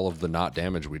inspect all of the not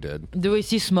damage we did. Do we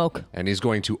see smoke? And he's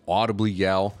going to audibly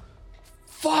yell,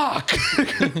 "Fuck!"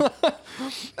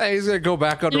 And he's gonna go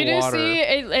back You do underwater. see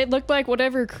it looked like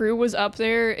whatever crew was up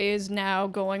there is now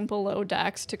going below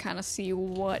decks to kind of see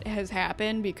what has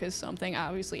happened because something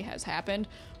obviously has happened.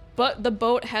 But the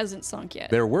boat hasn't sunk yet.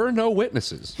 There were no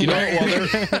witnesses. You know,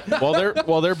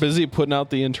 while they're busy putting out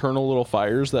the internal little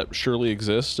fires that surely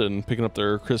exist and picking up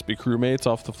their crispy crewmates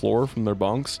off the floor from their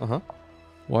bunks.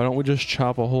 Why don't we just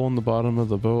chop a hole in the bottom of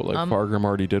the boat like Fargrim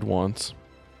already did once?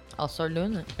 I'll start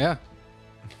doing it. Yeah.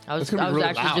 I was gonna be really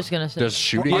actually loud. just gonna say. Does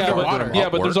shooting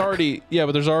But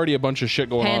there's already a bunch of shit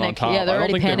going on Panic. top. Yeah, they're I don't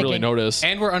already think they really panicking. noticed.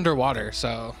 And we're underwater,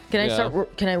 so Can I Yeah.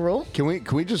 start? Can I roll? Can we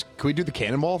do the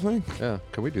cannonball thing? Yeah,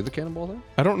 can we do the cannonball thing?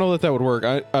 I don't know that would work.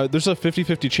 There's a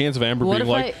 50-50 chance of Amber What being if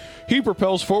like, he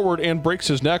propels forward and breaks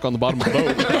his neck on the bottom of the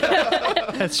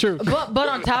boat. that's true. But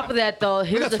on top of that, though,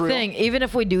 here's the thing. Even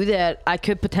if we do that, I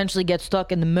could potentially get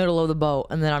stuck in the middle of the boat,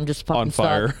 and then I'm just fucking On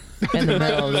fire. stuck in the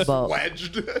middle of the boat.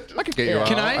 Wedged. I could get you out,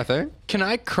 Can I think. Can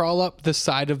I crawl up the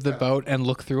side of the boat and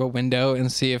look through a window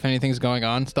and see if anything's going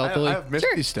on stealthily? I have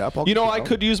Misty Step. I'll You know, get I out.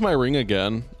 could use my ring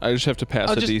again. I just have to pass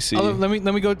the DC.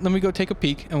 let me go take a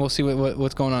peek and we'll see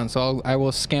what's going on. So I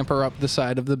will scamper up the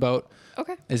side of the boat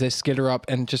Okay. as I skitter up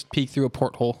and just peek through a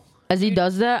porthole. As he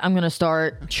does that, I'm gonna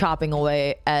start chopping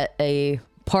away at a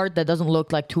part that doesn't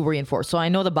look like too reinforced. So I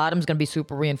know the bottom's gonna be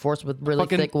super reinforced with really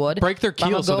Fucking thick wood. break their But I'm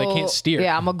keel gonna so they can't steer.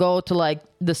 Yeah, I'm gonna go to like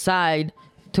the side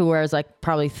to where it's like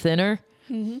probably thinner.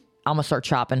 Mm-hmm. I'm gonna start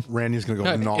chopping. Randy's gonna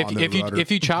go gnaw on If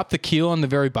the you chop the keel on the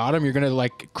very bottom, you're gonna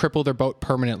like cripple their boat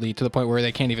permanently to the point where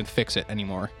they can't even fix it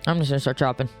anymore I'm just gonna start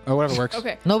chopping. or whatever works.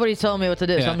 Okay. Nobody's telling me what to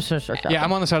do, so Yeah. I'm just gonna start chopping. Yeah,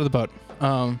 I'm on the side of the boat.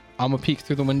 I'm gonna peek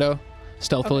through the window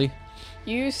stealthily.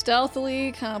 You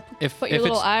stealthily kind of If- put your if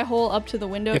little it's- eye hole up to the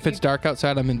window. If it's dark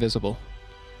outside, I'm invisible.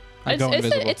 I go it's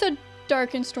invisible. a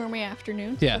dark and stormy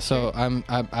afternoon. Yeah, so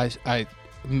I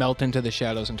melt into the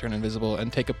shadows and turn invisible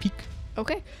and take a peek.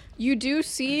 Okay. You do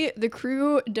see the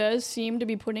crew does seem to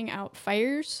be putting out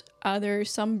fires. There's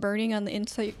some burning on the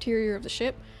interior of the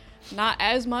ship. Not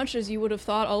as much as you would have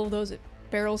thought all of those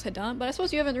barrels had done, but I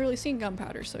suppose you haven't really seen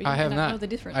gunpowder, so you I might have not not. know the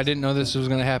difference. I didn't know this was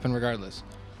going to happen regardless.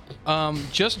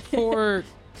 Just for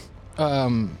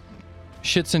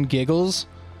shits and giggles,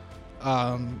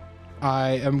 I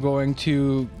am going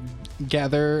to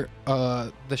gather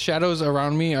the shadows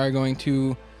around me are going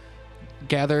to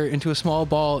gather into a small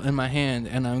ball in my hand,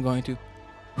 and I'm going to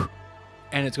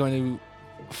and it's going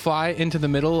to fly into the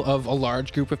middle of a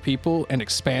large group of people and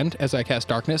expand as I cast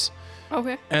darkness,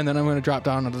 Okay. and then I'm going to drop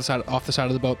down onto the side off the side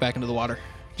of the boat back into the water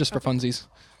just for funsies.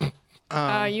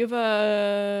 You have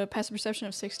a passive perception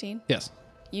of 16. Yes.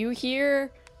 You hear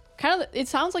kind of, it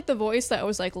sounds like the voice that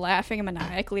was like laughing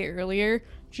maniacally earlier,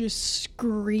 just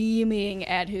screaming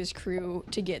at his crew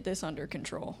to get this under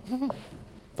control.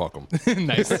 Fuck them.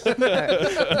 Nice.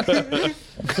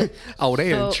 Oh,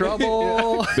 they in So-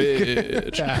 trouble.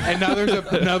 Bitch. Yeah, and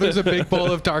now there's a big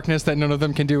bowl of darkness that none of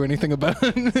them can do anything about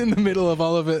in the middle of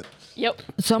all of it. Yep.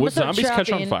 So I'm Would gonna start zombies catch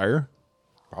on chopping. fire?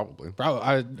 Probably. Bro,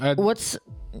 I What's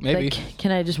Maybe. Like,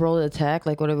 can I just roll an attack?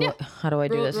 Like, what? How do I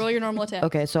do this? Roll your normal attack.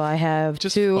 Okay, so I have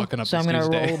Just 2, fucking up so I'm this gonna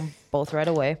dude's day. roll both right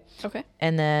away, Okay.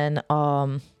 and then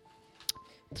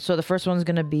so the first one's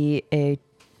gonna be a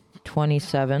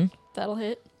 27, That'll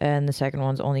hit. and the second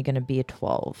one's only gonna be a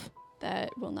 12. That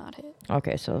will not hit.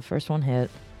 Okay, so the first one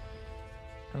hit.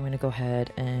 I'm gonna go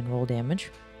ahead and roll damage.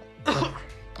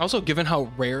 also, given how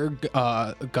rare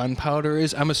gunpowder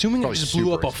is, I'm assuming it Probably just blew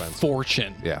super up a expensive.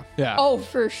 fortune. Yeah. Yeah. Oh,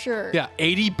 for sure. Yeah,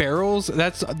 80 barrels.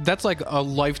 That's like a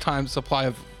lifetime supply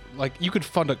of, like, you could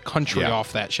fund a country Yeah.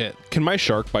 off that shit. Can my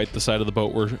shark bite the side of the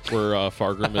boat where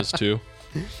Fargrim is too?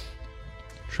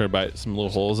 Try to bite some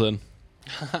little holes in.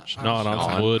 Just gnawing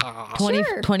on some wood. 20,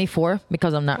 Sure. 24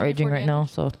 because I'm not 24 raging right now.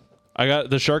 So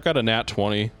The shark got a nat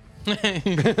 20,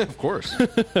 Of course.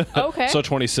 Okay. so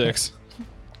 26.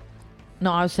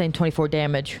 no, I was saying 24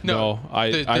 damage. No,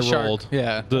 I the shark, rolled.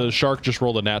 yeah. The shark just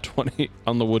rolled a nat 20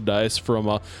 on the wood dice from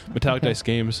Metallic Dice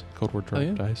Games. Code word Oh,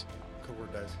 yeah. dice. Code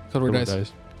word dice. Code word Code word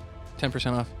dice.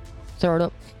 10% off. Throw it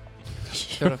up.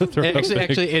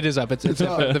 Actually, it is up. It's at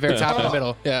the very top of the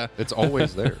middle. Yeah. It's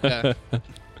always there. Yeah.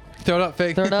 Throw it up,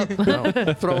 fake. Throw it up.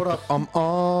 Throw it up. I'm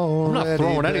not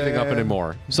throwing anything up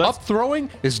anymore. So Up throwing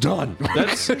is done.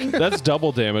 That's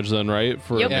double damage then, right?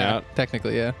 For Yep. Yeah, Matt.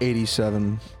 technically, yeah.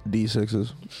 87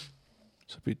 D6s,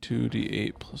 So it'd be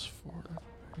 2d8 plus 4.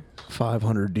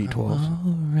 500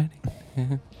 D12s.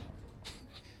 Already.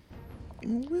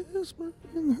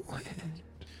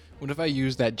 What if I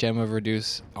use that gem of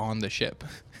reduce on the ship?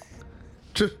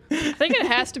 I think it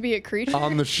has to be a creature.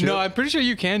 On the ship. No, I'm pretty sure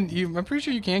you can. I'm pretty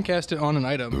sure you can cast it on an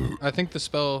item. I think the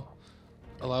spell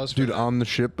allows. For Dude, that. on the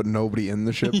ship, but nobody in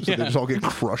the ship, so Yeah. they just all get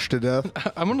crushed to death.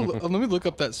 I'm gonna let me look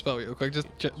up that spell real quick. Just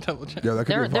double check. Yeah, that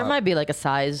could be There a might be like a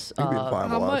size. Could be a viable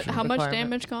how much? option. How much Requirement.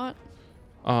 damage got?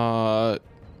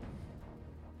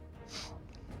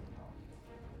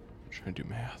 Trying to do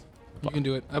math. You can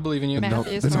do it. I believe in you. Math No,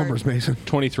 is the hard. numbers, Mason.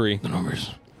 23.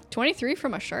 23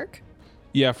 from a shark.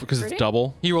 Yeah, because it's Pretty?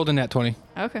 double. He rolled a nat 20.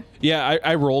 Okay. Yeah,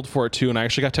 I rolled for it too, and I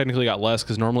actually technically got less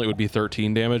because normally it would be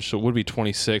 13 damage, so it would be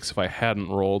 26 if I hadn't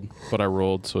rolled, but I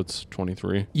rolled, so it's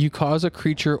 23. You cause a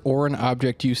creature or an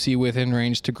object you see within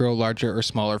range to grow larger or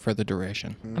smaller for the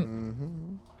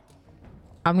duration.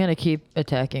 I'm gonna keep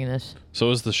attacking this.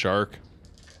 So is the shark.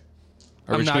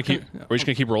 Are we I'm just not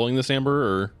gonna keep rolling this, Amber,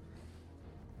 or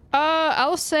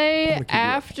I'll say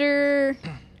after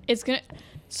it's gonna.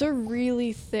 It's a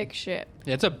really thick ship.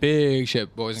 Yeah, it's a big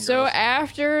ship, boys and So girls.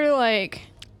 after like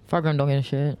Fargrim don't get a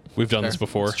shit. we've done this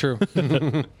before? It's true.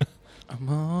 I'm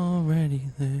already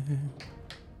there.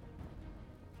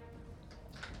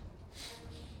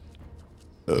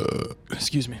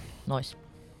 Excuse me. Nice.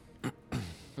 It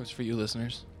was for you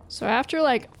listeners. So after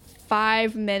like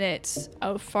 5 minutes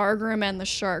of Fargrim and the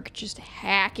shark just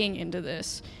hacking into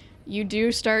this, you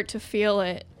do start to feel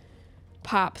it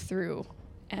pop through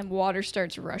and water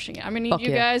starts rushing in. I'm going to need Fuck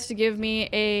you yeah. guys to give me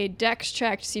a dex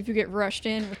check to see if you get rushed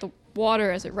in with the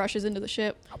water as it rushes into the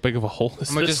ship. How big of a hole is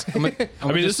I'm gonna this? just. I'm gonna, I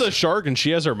mean, this is a shark, and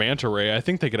she has her manta ray. I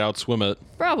think they could outswim it.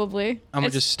 Probably. I'm gonna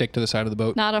It's just stick to the side of the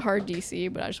boat. not a hard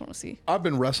DC, but I just want to see. I've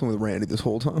been wrestling with Randy this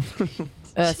whole time.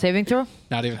 Saving throw.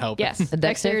 Not even helping. Yes, A dex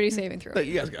dexterity save? saving throw.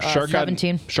 you guys got Shark got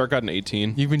 17. Shark got an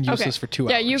 18. You've been useless for 2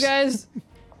 hours. Yeah, you guys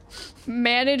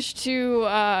managed to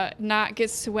not get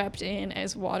swept in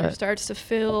as water starts to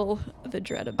fill the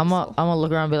dread abyssal. I'm gonna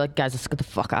look around and be like, guys, let's get the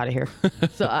fuck out of here.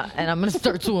 And I'm gonna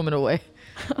start swimming away.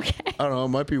 Okay. I don't know. It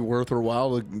might be worth their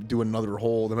while to do another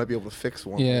hole. They might be able to fix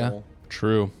one. Yeah. hole.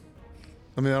 True.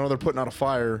 I mean, I know they're putting out a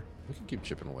fire. We can keep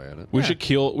chipping away at it.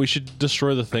 We should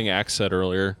destroy the thing Axe said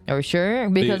earlier. Are we sure?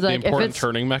 The, Because the like if important it's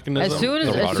turning mechanism. as soon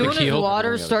as the water. keel.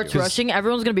 water Yeah, starts because- rushing,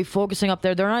 everyone's gonna be focusing up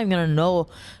there. They're not even gonna know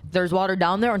there's water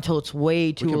down there until it's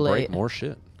way too We can late. break more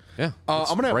shit. Yeah. I'm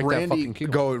gonna have break that Randy fucking keel.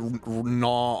 go gnaw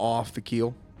off the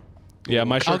keel. Yeah,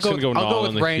 my shark's gonna go I'll gnaw go on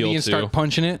with the Randy keel and too. start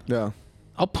punching it. Yeah.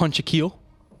 I'll punch a keel.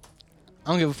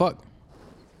 I don't give a fuck.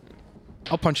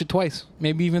 I'll punch it twice,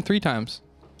 maybe even 3 times.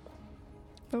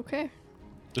 Okay.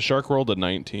 The shark rolled a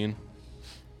 19.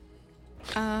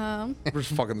 We're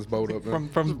just fucking this boat up. Man.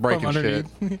 From breaking underneath.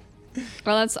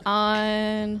 Well, that's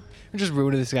on. We're just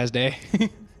ruining this guy's day.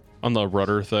 On the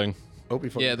rudder thing. Hope he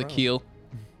fucking Yeah, the drowned. keel.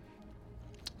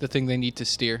 The thing they need to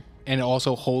steer. And it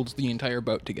also holds the entire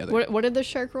boat together. What did the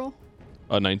shark roll?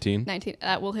 A 19. 19.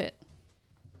 That will hit.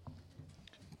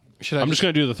 Should I I'm just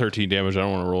gonna do the 13 damage. I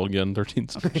don't want to roll again.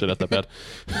 13's shit not that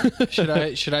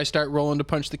bad. should I start rolling to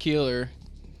punch the keel, or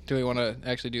do we want to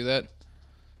actually do that?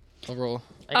 I'll roll.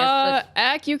 I guess that's-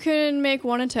 Ak, you can make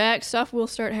one attack. Stuff will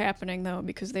start happening though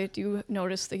because they do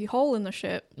notice the hole in the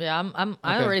ship. yeah, I Okay.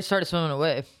 already started swimming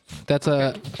away. That's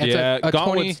a Yeah, a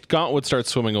Gaunt 20. would start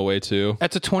swimming away too.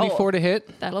 That's a 24 to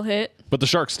hit. That'll hit. But the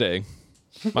shark's staying.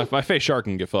 My face shark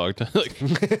can get fucked. Like,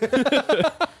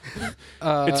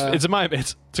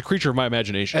 it's a creature of my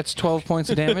imagination. That's 12 points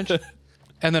of damage.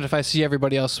 And then if I see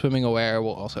everybody else swimming away, I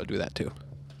will also do that too.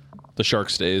 The shark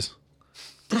stays.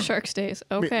 The shark stays.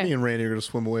 Me Okay. and Randy are gonna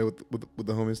swim away with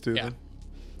the homies too. Yeah. then.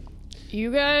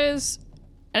 You guys,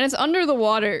 and it's under the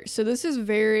water, so this is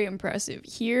very impressive.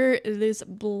 Hear this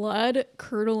blood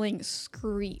curdling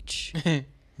screech.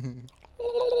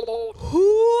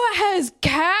 Who has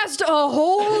cast a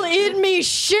hole in me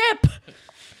ship?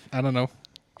 I don't know.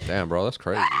 Damn, bro, that's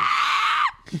crazy.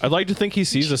 I'd like to think he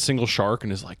sees a single shark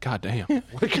and is like, God damn.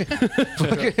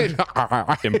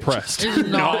 Impressed.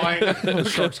 The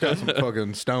shark's got some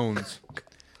fucking stones.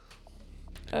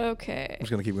 Okay. I'm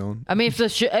just gonna keep going. I mean, if the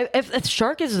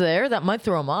shark is there, that might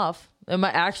throw him off. They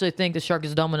might actually think the shark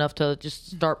is dumb enough to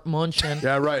just start munching.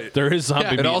 Yeah, right. There is zombie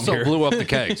It meat also in here. blew up the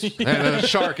kegs. And the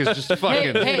shark is just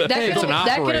fucking. Hey, it's an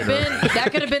that could have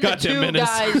operator. been the Goddamn two menace.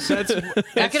 guys.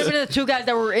 That could have been the two guys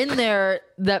that were in there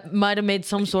that might have made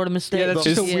some sort of mistake. Yeah, that's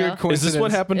just a weird Is coincidence. this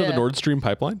what happened to the Yeah. Nord Stream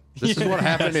pipeline? This is what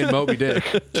happened in Moby Dick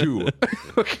 2.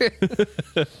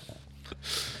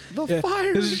 Yeah.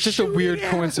 This is just a weird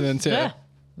coincidence. Yeah.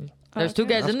 Yeah. There's two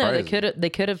guys in there. crazy. They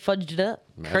could have fudged it up.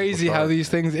 Crazy how these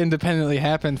things independently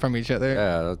happen from each other.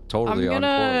 Yeah, totally I'm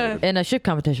gonna- uncorrelated. In a ship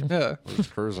competition. Yeah.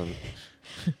 Cruising.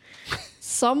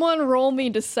 Someone roll me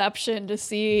deception to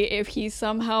see if he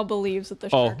somehow believes that the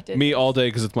Oh, shark did. me this. all day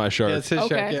because it's my shark. Yeah, it's his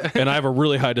Okay. shark. Yeah. And I have a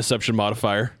really high deception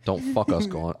modifier. Don't fuck us,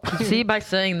 Gaunt. See, by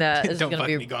saying that, it's Don't gonna fuck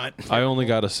be me, Gaunt. I only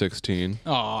got a 16.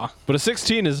 Aw. But a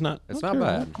 16 is not. It's not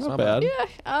bad. It's Not bad.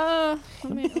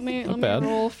 Let me bad.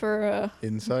 roll for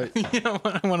Insight. Yeah,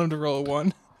 I want him to roll a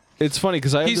 1. It's funny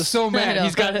because I have He's this. so mad. know.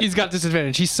 He's got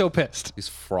disadvantage. He's so pissed. He's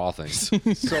frothing.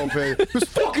 So big. This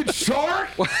fucking shark.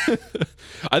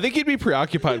 I think he'd be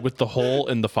preoccupied with the hole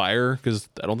in the fire because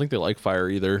I don't think they like fire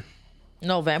either.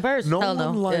 no vampires. No Hell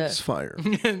one no. likes fire.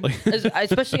 Yeah.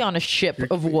 Especially on a ship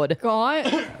of wood. Gaunt.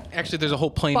 Actually, there's a whole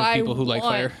plane By of people who like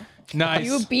one. fire. Nice.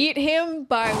 You beat him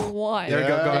by 1. There we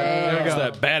go. Gaunt. There we It's go.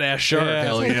 that badass shark. Yeah.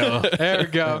 Hell yeah. There we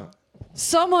go.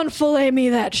 Someone fillet me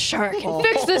that shark and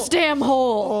fix this damn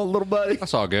hole. Oh, little buddy.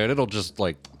 That's all good. It'll just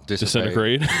like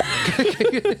dissipate.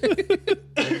 Disintegrate.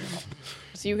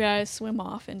 So you guys swim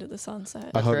off into the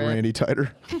sunset. I hug right. Randy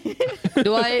tighter.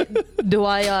 Do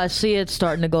I see it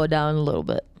starting to go down a little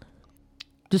bit?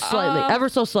 Just slightly, ever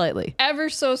so slightly. Ever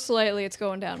so slightly, it's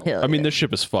going down. A little. Hell I mean, this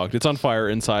ship is fucked. It's on fire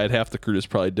inside. Half the crew is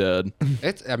probably dead.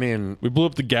 It's. I mean, We blew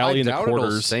up the galley I in the doubt it'll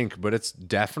quarters. sink, but it's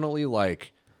definitely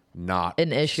like not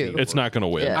An issue. It's not going to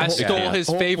win. Yeah. I stole Yeah. his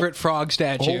favorite frog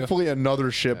statue. Hopefully another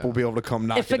ship will be able to come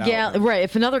knock If a it out. gallon, right?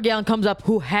 If another gallon comes up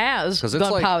who has because it's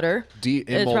gunpowder, like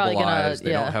it's probably gonna. immobilized.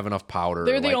 They Yeah. don't have enough powder.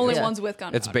 They're the like, only it's- ones with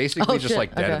gunpowder. It's basically Oh, just shit.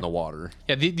 like dead Okay. in the water.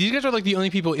 Yeah, these guys are like the only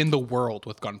people in the world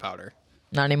with gunpowder.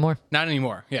 Not anymore. Not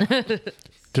anymore. Yeah.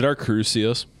 Did our crew see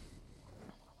us?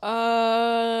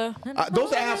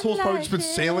 Those assholes probably just been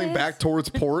sailing back towards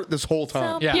port this whole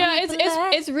time. Yeah. Yeah,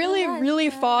 it's really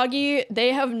foggy.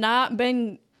 They have not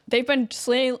been. They've been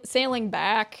sailing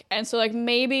back, and so like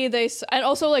maybe and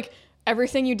also like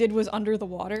everything you did was under the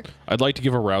water. I'd like to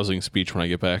give a rousing speech when I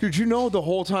get back. Dude, you know the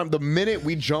whole time, the minute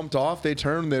we jumped off, they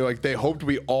turned, they hoped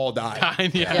we all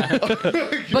died. Yeah.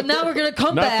 But now we're gonna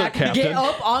come Not the back, captain. get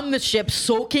up on the ship,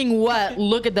 soaking wet,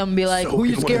 look at them, and be like, "Who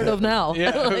you Soaking scared wet. of now?"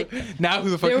 Yeah. Like, Now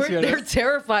who the fuck is they're here?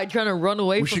 terrified, trying to run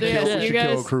away We from should, the kill, you we should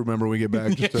kill a guys- crew member when we get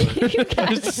back. Just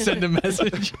to, Just send a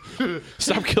message.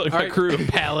 Stop killing my Our crew.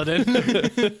 paladin.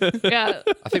 Yeah,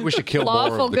 I think we should kill more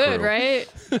lawful of the good, crew. right?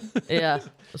 Yeah,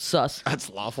 sus. that's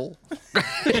lawful.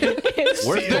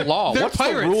 Where's the law? they're What's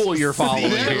pirates. the rule you're following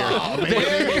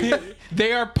here?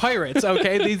 They are pirates,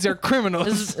 okay? These are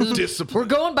criminals. We're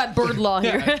going by bird law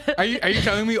here. Are you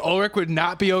telling me Ulrich would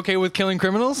not be okay with killing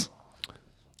criminals?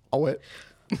 I'll wait.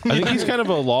 I think he's kind of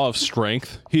a law of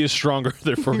strength. He is stronger,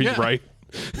 therefore he's Yeah. right.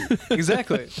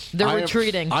 Exactly. They're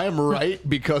retreating. I am right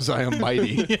because I am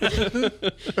mighty.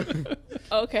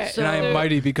 Okay. So- And I am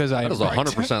mighty because I am That is right.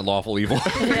 100% lawful evil.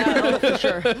 Yeah, oh, for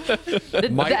sure. The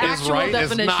Might is actual right is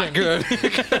definition. not good.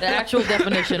 The actual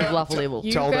definition of lawful evil.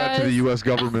 You Tell that to the guys- U.S.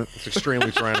 government. It's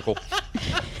extremely tyrannical.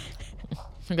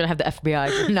 I'm gonna have the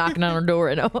FBI knocking on our door.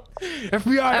 You know.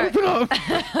 FBI, open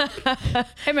up.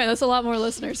 Hey man, that's a lot more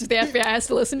listeners. If the FBI has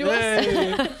to listen to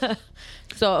us.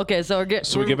 So okay, so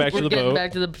we get back to the getting boat.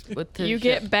 Back to the You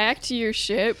get back to your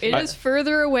ship. It is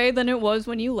further away than it was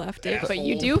when you left it, but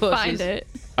you do Pussies. find it.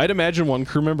 I'd imagine one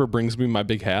crew member brings me my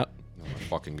big hat.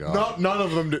 Fucking God. No, none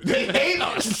of them do. They hate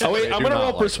us. Oh wait, They I'm do gonna not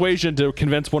roll like persuasion to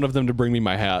convince one of them to bring me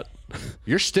my hat.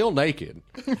 You're still naked.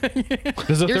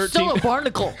 Does a You're 13? still a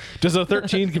barnacle. Does a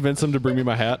 13 convince them to bring me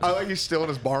my hat? I like he's still in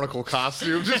his barnacle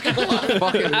costume. Just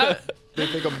fucking. They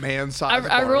think a man size.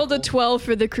 I rolled a 12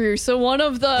 for the crew, so one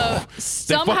of the They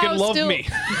somehow fucking love still me.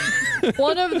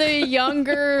 one of the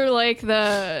younger like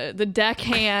the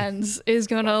deckhands is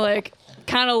gonna like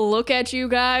kind of look at you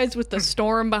guys with the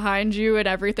storm behind you and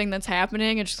everything that's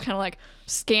happening and just kind of like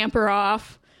scamper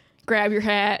off, grab your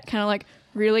hat, kind of like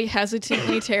really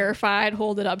hesitantly terrified,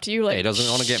 hold it up to you like he doesn't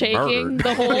wanna get shaking murdered.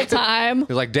 the whole time,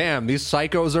 He's like, damn, these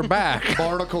psychos are back.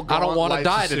 Barnacle. I don't want to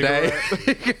die lights a today.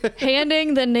 cigarette.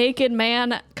 handing the naked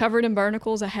man covered in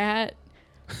barnacles a hat.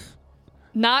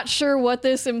 Not sure what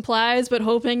this implies, but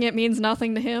hoping it means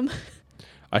nothing to him.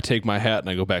 I take my hat and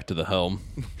I go back to the helm.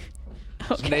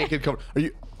 Naked. Are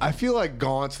you? I feel like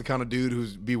Gaunt's the kind of dude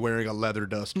who's be wearing a leather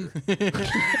duster.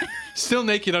 Still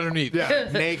naked underneath. Yeah,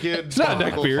 naked. It's not a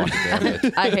neck beard. Damn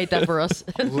it. I hate that for us.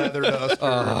 Leather duster,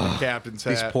 captain's hat.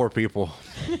 These poor people.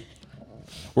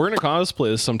 We're gonna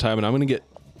cosplay this sometime, and I'm gonna get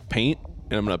paint,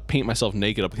 and I'm gonna paint myself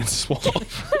naked up against this wall.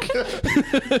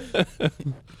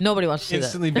 Nobody wants to see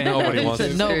Instantly that. banned. Nobody wants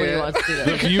to. Nobody wants to see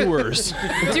The that. viewers.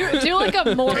 Do like a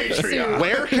morph suit.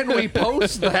 Where can we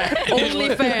post that?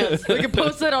 OnlyFans. We can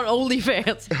post that on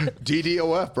OnlyFans.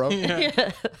 DDOF, bro.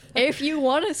 If you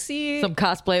want to see Some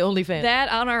cosplay OnlyFans. that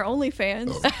on our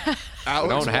OnlyFans, I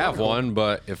don't have one,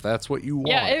 but if that's what you want.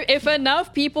 yeah, if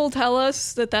enough people tell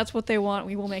us that that's what they want,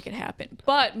 we will make it happen.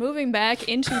 But moving back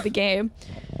into the game,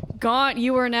 Gaunt,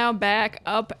 you are now back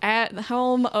up at the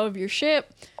helm of your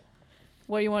ship.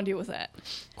 What do you want to do with that?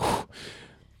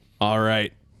 All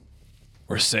right,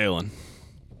 we're sailing.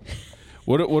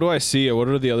 What do I see? What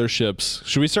are the other ships?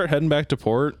 Should we start heading back to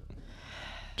port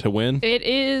to win? It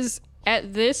is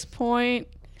at this point.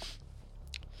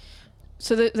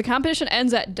 So the competition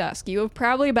ends at dusk. You have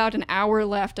probably about an hour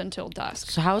left until dusk.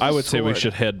 So how is I it would say we scored?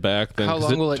 should head back then. How 'cause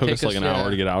long will it took take us like us an to-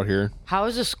 hour to get out here. How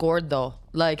is it scored though?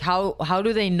 Like how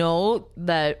do they know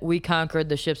that we conquered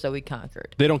the ships that we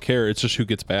conquered? They don't care. It's just who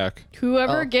gets back.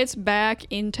 Whoever gets back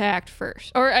intact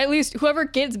first, or at least whoever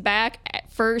gets back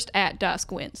first at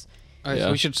dusk wins. All right, Yeah.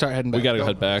 so we should start heading back. We gotta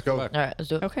head back. Go. All right, let's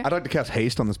do it. Okay. I'd like to cast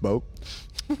haste on this boat.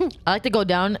 I like to go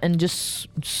down and just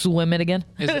swim it again.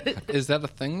 Is that a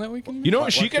thing that we can do? You know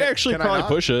what? She What, could actually can I probably not?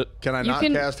 push it. Can I You not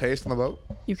can- cast haste on the boat?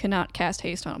 You cannot cast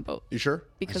haste on a boat You sure?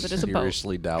 because it is a boat.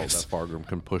 Seriously doubt that Fargrim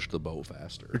can push the boat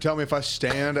faster. You're telling me if I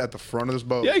stand at the front of this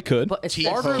boat? Yeah, he could. But it's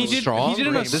Fargrim- He did- Strong. he did it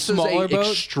on a This smaller is a boat.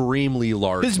 extremely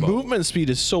large His boat. movement speed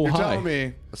is so You're high. telling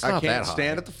me It's I not can't that high.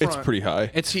 stand at the front. It's pretty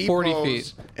high. It's 40 T-pose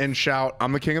feet. and shout,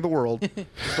 "I'm the king of the world,"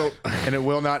 so and it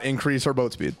will not increase our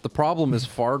boat speed. The problem is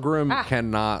Fargrim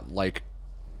cannot like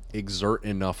exert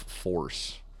enough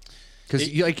force. Because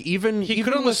like even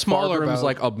could on the with smaller Fargrim's boat.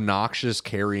 like obnoxious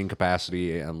carrying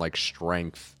capacity and like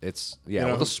strength, it's You know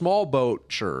with who- a small boat,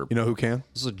 sure. You know who can?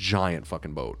 This is a giant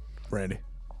fucking boat. Randy.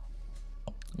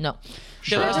 no.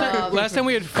 Yeah, last time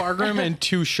we had Fargrim and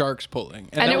 2 sharks pulling,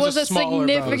 And that it was a smaller boat.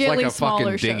 significant- It's like a smaller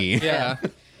fucking ship. dinghy. Yeah, All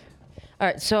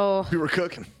right, so We were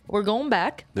cooking. we're going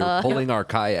back. They're pulling our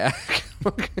kayak.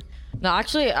 No,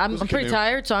 actually, I'm pretty canoe.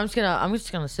 tired, so I'm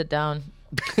just gonna sit down.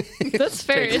 That's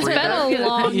fair. It's been a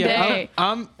long yeah. day.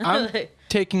 I'm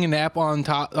taking a nap on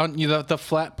top on the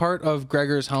flat part of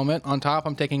Gregor's helmet on top.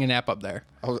 I'm taking a nap up there.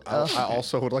 I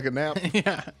also would like a nap.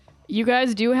 You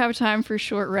guys do have time for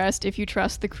short rest if you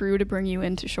trust the crew to bring you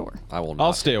into shore. I will not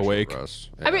I'll stay take a awake.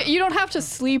 rest. I mean, you don't have to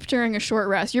sleep during a short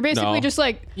rest. You're basically No. just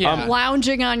like Yeah.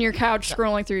 lounging on your couch,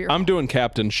 scrolling through your. I'm doing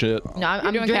captain shit. No,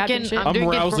 I'm doing captain drinking. shit? I'm I'm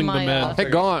drinking rousing from the my, men. Hey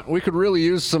Gaunt, we could really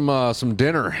use some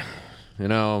dinner. You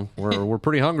know, we're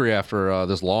pretty hungry after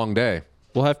this long day.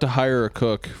 We'll have to hire a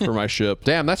cook for my ship.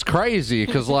 Damn, that's crazy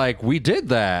because like we did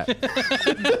that,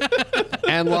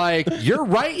 and like you're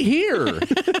right here.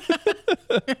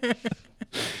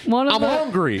 one of I'm the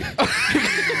hungry.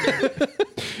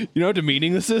 You know what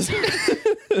demeaning this is?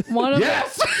 one of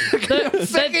Yes.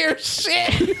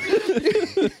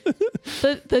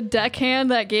 the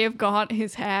deckhand that gave Gaunt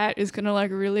his hat is gonna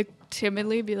like really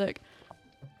timidly be like,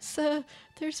 "Sir,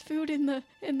 there's food in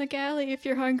the galley if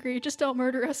you're hungry. Just don't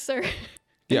murder us, sir." And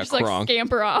Yeah, just like Kronk.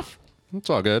 scamper off. It's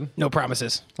all good. No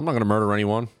promises. I'm not gonna murder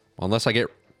anyone unless I get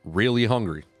really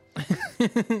hungry.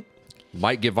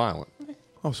 Might get violent.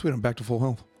 Oh, sweet! I'm back to full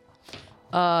health.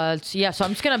 yeah, so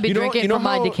I'm just gonna be You know- drinking you know from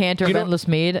my how- decanter of you know- Endless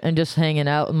Mead and just hanging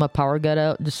out with my power gut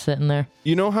out, just sitting there.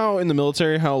 You know how in the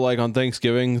military, how like on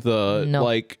Thanksgiving, the No.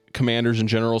 like commanders and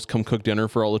generals come cook dinner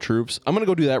for all the troops? I'm gonna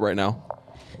go do that right now.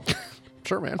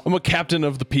 Sure, man. I'm a captain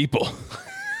of the people.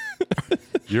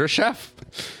 You're a chef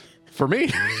for me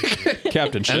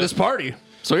Captain ship. and this party.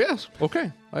 So yes,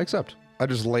 okay, I accept. I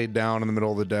just laid down in the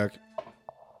middle of the deck.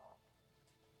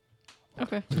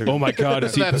 Okay. Oh my god,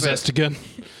 is he That's it. possessed again?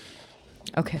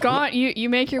 Okay. Gaunt, you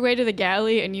make your way to the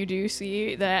galley and you do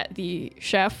see that the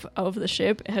chef of the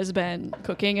ship has been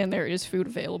cooking and there is food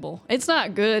available. It's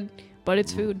not good, but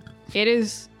it's food. It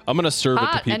is I'm gonna serve it to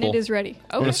hot people. and it is ready.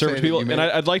 I'm gonna Okay. serve it to Say that people, you and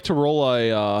made- I'd like to roll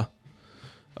a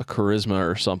charisma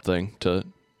or something to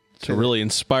really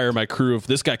inspire my crew. If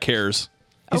this guy cares,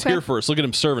 he's Okay. here first. Look at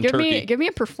him serving Give turkey. me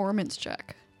a performance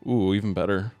check. Ooh, even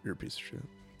better. You're a piece of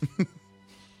shit.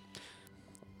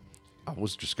 I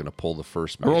was just gonna pull the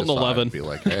first. I rolled mate an aside 11. and be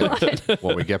like, hey,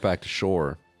 when we get back to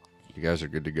shore, you guys are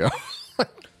good to go.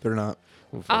 They're not.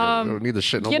 We don't need the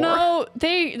shit no You more. know,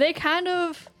 they kind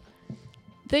of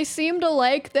they seem to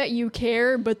like that you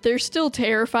care, but they're still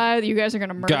terrified that you guys are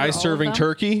gonna murder Guy all of serving them.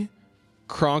 turkey.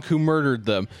 Kronk who murdered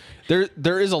them.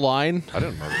 There is a line. I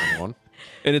didn't murder anyone.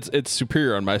 And it's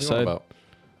superior on my What side. about?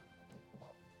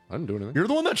 I didn't do anything. You're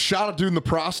the one that shot a dude in the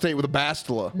prostate with a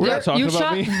bastila. We're not talking you about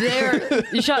shot me.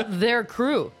 you shot their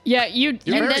crew. Yeah, you And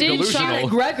then did you shoot. shot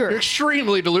Gregor.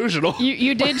 Extremely delusional.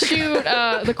 You did shoot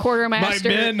the quartermaster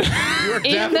in the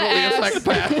ass.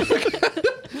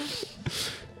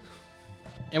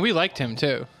 And we liked him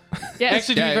too. Yes.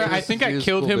 Actually, to be Yeah, fair, he I was- think he I was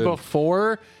killed cool him dude.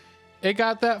 before it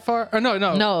got that far. Or no.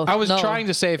 No, I was no. trying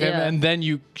to save him, Yeah. and then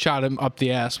you shot him up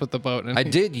the ass with the boat. And I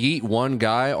did yeet one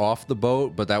guy off the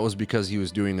boat, but that was because he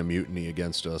was doing a mutiny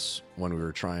against us when we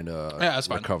were trying to that's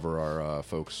fine. recover our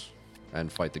folks and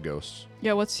fight the ghosts.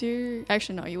 Yeah, what's your...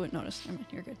 Actually, no, you wouldn't notice. I mean,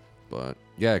 you're good. But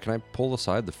yeah, can I pull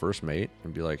aside the first mate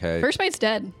and be like, hey? First mate's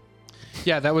dead.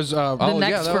 Yeah, that was oh,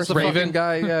 next yeah, that was the first fucking Raven.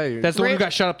 guy. Yeah, that's the one who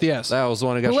got shot up the ass. that was the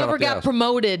one who got shot Whoever up the got ass.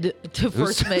 promoted to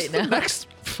first mate the now. next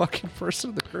fucking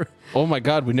person in the crew. Oh my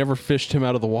god, we never fished him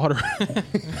out of the water.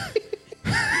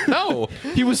 No,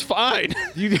 He was fine.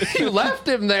 you left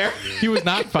him there. He was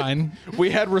not fine. We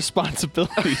had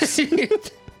responsibilities. He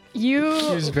You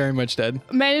was very much dead.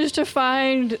 managed to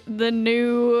find the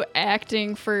new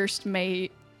acting first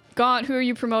mate. Gaunt, who are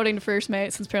you promoting to first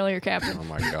mate since apparently you're captain? Oh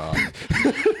my god.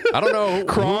 I don't know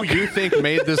who you think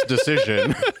made this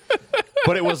decision,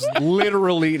 but it was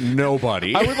literally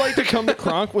nobody. I would like to come to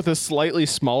Kronk with a slightly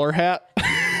smaller hat.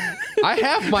 I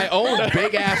have my own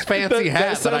big ass fancy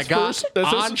hat that I says got first- that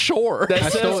says- on shore.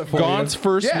 That stole says it for you. Gaunt's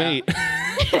first Yeah. mate.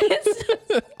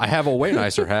 I have a way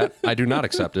nicer hat. I do not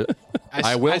accept it.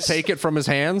 I will take it from his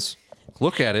hands,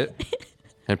 look at it,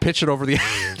 and pitch it over the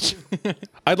edge.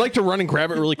 I'd like to run and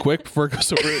grab it really quick before it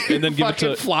goes over, and then give it Fucking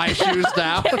to fly shoes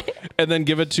down.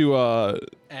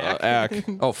 Ack.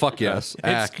 Oh fuck yes. It's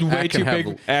Ack. way Ack too can have-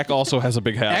 big. Ack also has a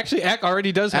big hat. Actually, Ack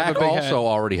already does have Ack a big also head.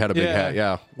 already had a big Yeah. hat.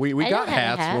 Yeah, we I got don't have a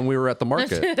hats hat. when we were at the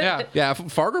market. Yeah. Yeah,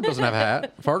 Fargrim doesn't have a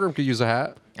hat. Fargrim could use a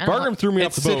hat. Bargrim threw me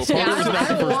off the boat. Yeah, Bargrim's not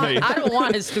the first mate. I don't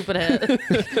want his stupid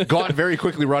head. Gone very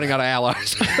quickly, running out of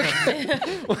allies.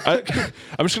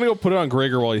 I'm just gonna go put it on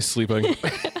Gregor while he's sleeping.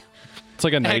 It's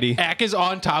like a nighty. Ack is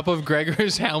on top of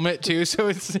Gregor's helmet too, so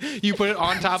it's you put it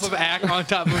on top of Ack on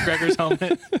top of Gregor's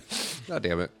helmet. God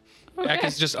damn it. Ack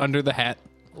is just under the hat.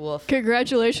 Woof.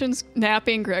 Congratulations,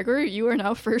 napping Gregor. You are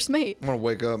now first mate. I'm gonna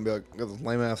wake up and be like, got this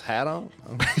lame ass hat on.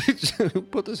 Who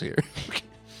put this here?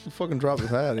 Who fucking dropped his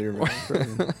hat here, man?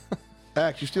 Crazy.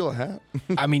 Ack, you steal a hat?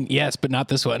 I mean, yes, but not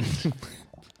this one.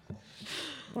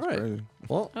 All right. Crazy.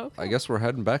 Well, Okay. I guess we're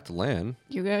heading back to land.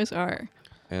 You guys are.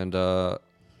 And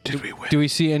Do we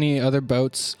see any other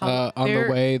boats on There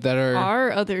the way that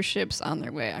Are other ships on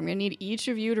their way? I'm gonna need each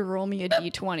of you to roll me a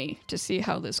d20 to see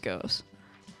how this goes.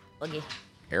 Okay.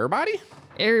 everybody?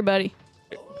 Everybody.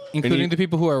 including the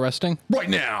people who are resting? Right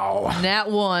now. Nat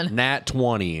 1. Nat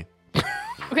 20.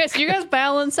 Okay, so you guys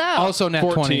balance out. Also, nat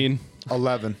 14.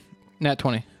 11. 20. Nat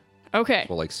 20. Okay.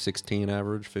 Well, like 16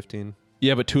 average, 15.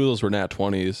 Yeah, but 2 of those were nat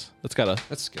 20s. That's gotta.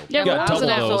 That's skill. Yeah, You but got that was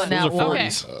double an those. absolute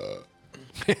Those are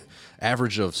Okay. 40s.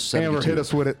 Average of Amber, 72. hit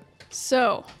us with it.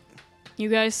 So, you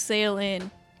guys sail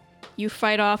in. You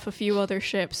fight off a few other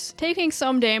ships, taking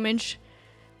some damage.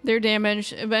 Their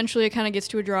damage eventually it kind of gets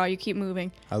to a draw. You keep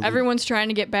moving. Everyone's trying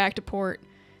to get back to port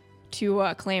to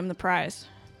claim the prize.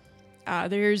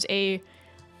 There's a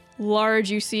large,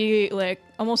 you see, like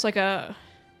almost like a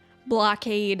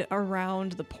blockade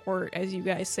around the port as you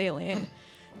guys sail in.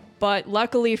 But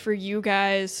luckily for you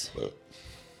guys,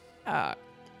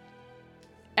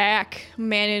 Ack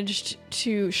managed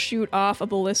to shoot off a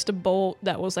ballista bolt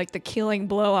that was like the killing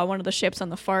blow on one of the ships on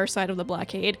the far side of the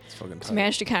blockade. So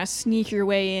managed to kind of sneak your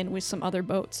way in with some other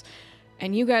boats.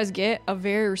 And you guys get a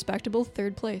very respectable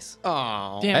third place.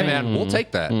 Oh, Hey, damn man, we'll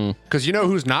take that. Because you know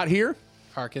who's not here?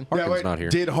 Harkin. Harkin's not here.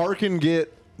 Did Harkin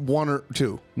get 1 or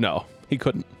 2? No, he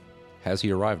couldn't. Has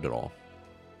he arrived at all?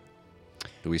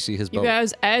 Do we see his You boat?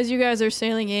 guys, as you guys are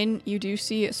sailing in, you do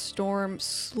see a storm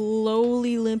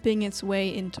slowly limping its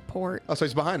way into port. Oh, so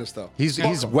he's behind us, though. He's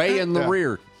way in the Yeah.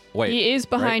 rear. Wait. He is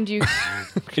behind you.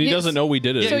 And he Yes. doesn't know we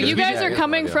did it. So either. you guys Yeah, are yeah,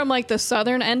 coming yeah. from like the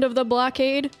southern end of the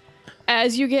blockade.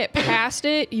 As you get past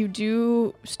it, you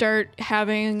do start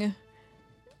having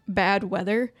bad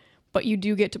weather, but you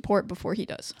do get to port before he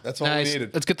does. That's all Nice. we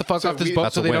needed. Let's get the fuck So off this we- boat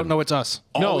That's so a they win. don't know it's us.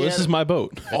 No, we this had is to- my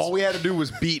boat. All we had to do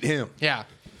was beat him. Yeah.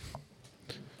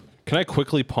 Can I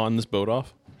quickly pawn this boat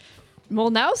off? Well,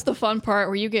 now's the fun part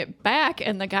where you get back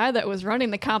and the guy that was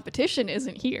running the competition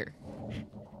isn't here.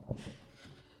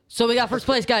 So we got first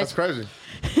place, That's guys. crazy.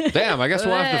 Damn, I guess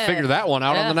we'll have to figure that one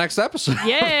out on the next episode.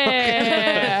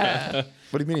 Yeah.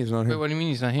 What do you mean he's not Wait, here? what do you mean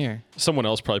he's not here? Someone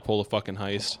else probably pulled a fucking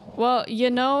heist. Well, you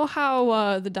know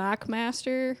how the dock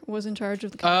master was in charge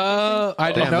of the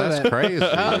I didn't Damn, know that's that. crazy.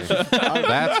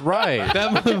 That's right.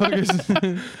 That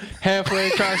motherfucker's halfway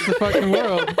across the fucking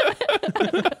world.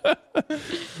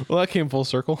 Well, that came full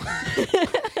circle.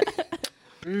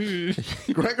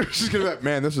 Gregor's just gonna be like,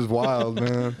 man, this is wild,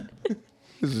 man.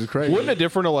 This is crazy. Wouldn't a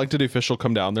different elected official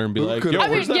come down there and be Who like, could've- yo, I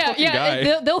where's that fucking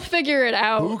guy? They'll figure it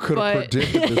out. Who could have but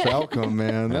predicted this outcome,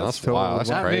 man? Yeah, that's wild. That's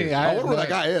Not crazy. me. I wonder where that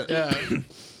guy is. Yeah.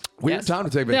 We have time to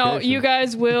take vacation. No, you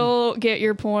guys will get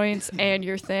your points and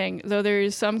your thing, though there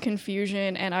is some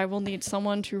confusion, and I will need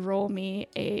someone to roll me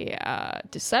a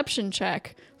deception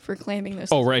check for claiming this.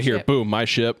 Oh, as a right here. ship. Boom, my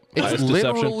ship. It's Highest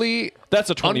deception. literally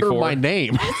That's a under 24. my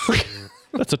name.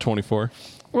 That's a 24.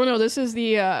 Well, no, this is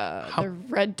the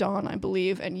Red Dawn, I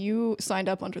believe, and you signed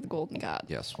up under the Golden God.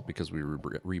 Yes, because we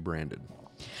rebranded.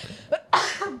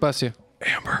 Bless you.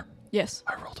 Amber, Yes,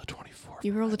 I rolled a 24.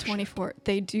 you rolled a 24.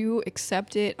 They do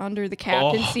accept it under the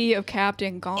captaincy of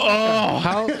Captain Gaunt.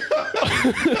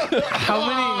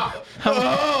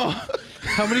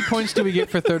 How many points do we get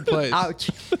for third place? Ouch.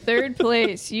 Third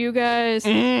place, you guys.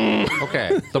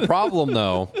 Okay. The problem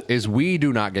though is we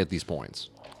do not get these points.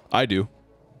 I do.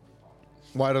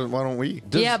 Why don't we?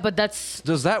 Yeah, but that's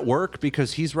Does that work?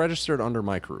 Because he's registered under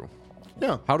my crew.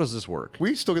 Yeah. How does this work?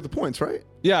 We still get the points, right?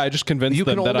 Yeah, I just convinced You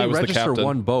them can that I only was the register captain.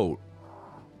 one boat.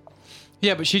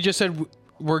 Yeah, but she just said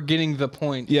we're getting the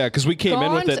point. Yeah, because we came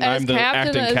in with Gaunt it, and as I'm the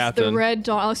acting as captain. the Red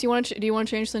Dawn. Alex, do you want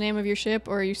to change the name of your ship,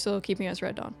 or are you still keeping it as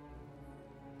Red Dawn?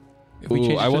 If we Ooh,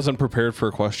 change it I to- wasn't prepared for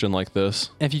a question like this.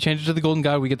 If you change it to the Golden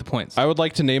God, we get the points. I would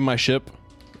like to name my ship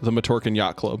the Matorkan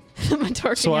Yacht Club.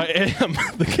 Matorkan So I Yacht. am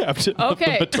the captain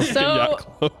Okay, of the Matorkan so- Yacht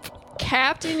Club.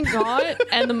 Captain Gaunt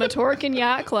and the Matorkan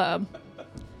Yacht Club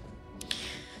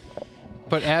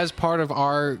But as part of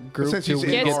our group, Since he's do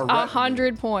we in gets our retinue.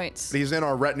 100 points. He's in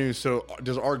our retinue, so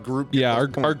does our group get Yeah, those our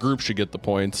points, group should get the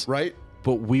points. right?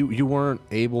 But you weren't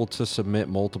able to submit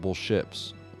multiple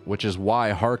ships, which is why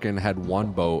Harkin had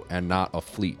one boat and not a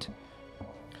fleet.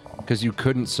 Because you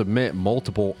couldn't submit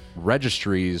multiple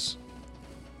registries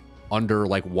under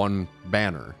like one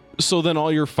banner. So then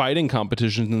all your fighting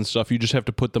competitions and stuff, you just have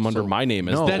to put them under my name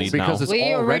as No, the lead because now. it's We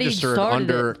all already registered started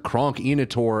under it. Kronk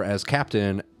Enator as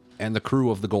captain and the crew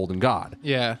of the Golden God.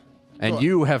 Yeah. And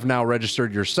you have now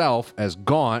registered yourself as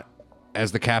Gaunt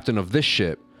as the captain of this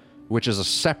ship, which is a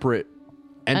separate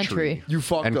entry. You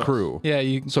fucked and us. crew. Yeah,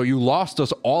 you. So you lost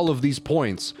us all of these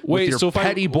points with Wait, your so if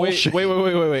petty bullshit.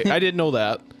 Wait. I didn't know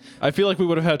that. I feel like we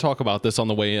would have had to talk about this on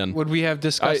the way in. Would we have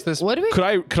discussed this? what do we? Could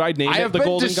I name I it have the been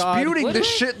Golden God? disputing What this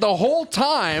do we- shit the whole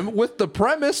time with the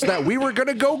premise that we were going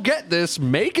to go get this,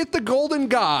 make it the Golden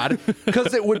God,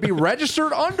 because it would be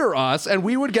registered under us and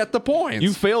we would get the points.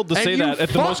 You failed to And say you that at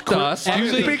the most fucked us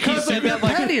Actually, because he of said your that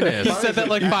like- pettiness. He said that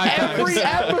like 5 Every times.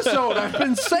 episode I've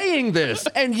been saying this,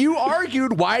 and you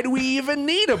argued, why do we even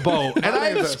need a boat? And I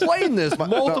have explained this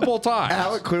multiple times.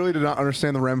 Alec clearly did not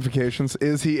understand the ramifications.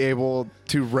 Is he able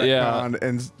to retcon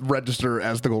and register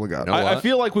as the Golden God? No. I what?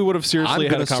 feel like we would have I'm seriously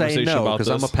had gonna a say conversation no about because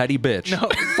this. I'm a petty bitch. No,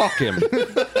 fuck him.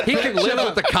 He can live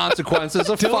with the consequences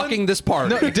of fucking this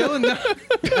party. No, Dylan.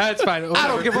 No. That's fine. I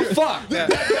don't give a fuck.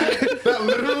 That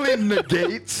literally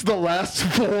negates the last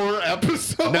 4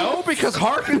 episodes. No, because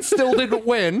Harkin still didn't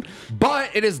win, but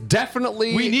it is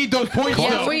definitely We need those points. Yeah,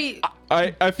 though. we.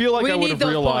 I feel like We I would need have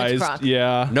those points, realized. Croc.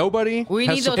 Yeah. nobody We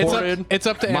has need those supported It's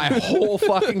up to my Amber. whole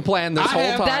fucking plan this I whole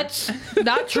have- time. That's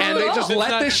not true. and they at just all. let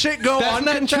not- this shit go that's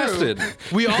not uncontested.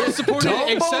 We all supported Dumb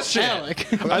it except bullshit. Alec.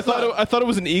 I thought it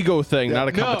was an ego thing, not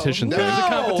a No. competition No. thing. It was a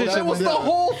competition. That was the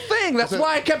whole thing. That's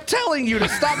why I kept telling you to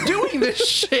stop doing this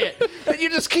shit. And you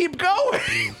just keep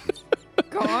going.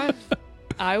 Gaunt,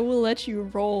 I will let you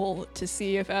roll to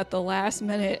see if at the last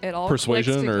minute it all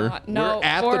Persuasion clicks to or- Gaunt. No, We're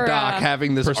at or, the dock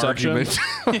having this Perception. argument.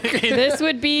 this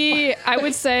would be, I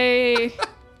would say,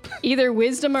 either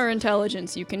wisdom or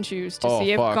intelligence. You can choose to Oh,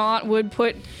 see if fuck. Gaunt would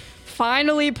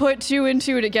finally put 2 and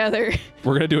 2 together.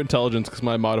 We're gonna do intelligence because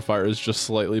my modifier is just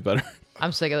slightly better.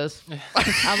 I'm sick of this.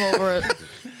 I'm over it.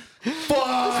 This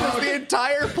was the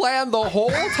entire plan the whole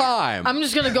time. I'm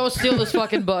just gonna go steal this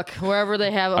fucking book wherever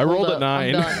they have it. I Hold rolled a up.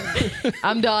 9. I'm done.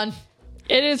 I'm done.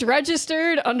 It is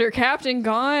registered under Captain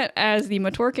Gaunt as the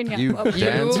Matorkan Yacht You Club.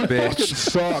 dense bitch.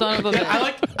 Son of a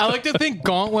bitch. I like to think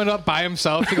Gaunt went up by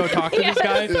himself to go talk to this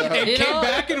guy and You came know-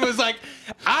 back and was like,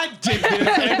 I did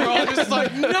this. And we're all just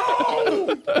like,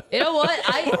 no. You know what?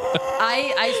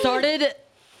 I started,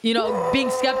 being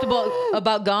skeptical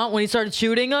about Gaunt when he started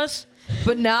shooting us,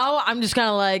 but now I'm just kind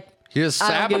of like, He has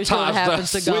I don't give a shit what sabotaged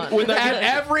happens us to Gaunt. When that- at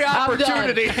every I'm done.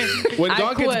 opportunity. When I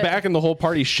Gaunt gets quit. back and the whole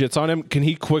party shits on him, can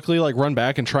he quickly like run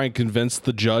back and try and convince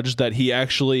the judge that he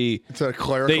actually It's a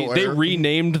clerical they error.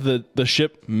 renamed the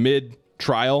ship mid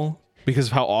trial because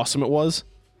of how awesome it was?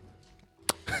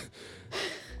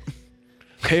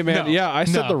 Hey man, No. yeah, I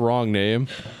said No. the wrong name.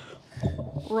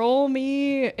 Roll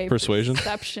me a Persuasion?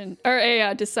 deception or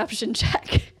a deception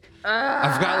check.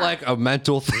 I've got like a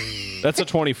mental thing. That's a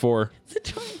 24. It's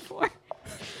a 24.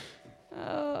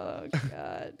 Oh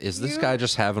god. Is this guy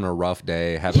just having a rough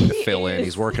day, having to fill in?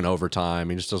 He's working overtime.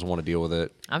 He just doesn't want to deal with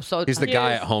it. I'm so. He's the He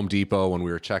guy is. at Home Depot when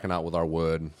we were checking out with our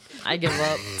wood. I give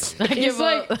up. I He's give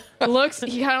like up. looks.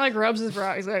 He kind of like rubs his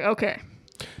brow. He's like, okay.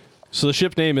 So the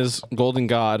ship name is Golden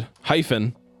God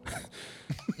hyphen.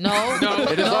 No.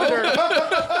 It is under.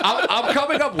 I'm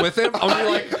coming up with him. I'm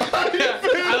like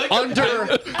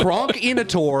under Kronk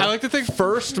Enator. I like to think-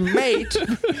 first mate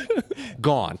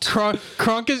Gaunt.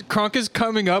 Kronk is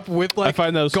coming up with like I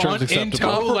find those terms Gaunt in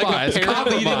acceptable. tow, like Compromise, a parent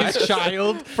leading his compromise.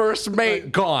 child. First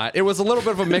mate Gaunt. It was a little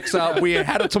bit of a mix up. We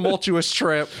had a tumultuous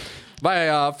trip.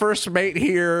 My first mate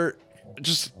here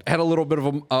just had a little bit of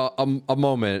a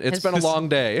moment. It's been a long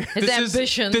day. His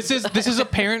ambitions. This is a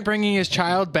parent bringing his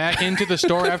child back into the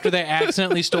store after they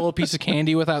accidentally stole a piece of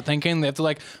candy without thinking. They have to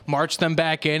like march them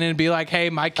back in and be like, "Hey,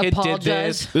 my kid Apologize. did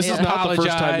this. This is not the first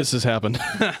time Apologize. this has happened.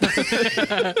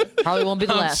 Probably won't be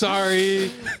the I'm last. sorry."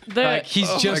 The Like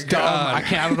he's just dumb. God.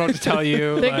 I don't know what to tell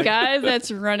you. the Like, guy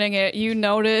that's running it, you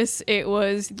notice it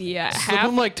was the slip half.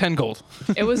 him like 10 gold.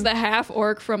 It was the half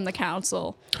orc from the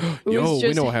council. Who Yo, was we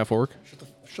just, know a half orc.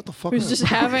 Shut the fuck who's up. just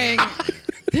having.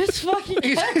 This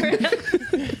fucking guy.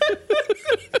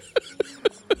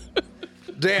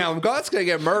 Damn, Gaunt's gonna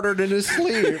get murdered in his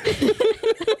sleep.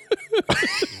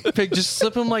 Pig, just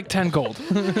slip him like 10 gold.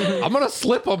 I'm gonna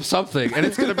slip him something, and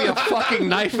it's gonna be a fucking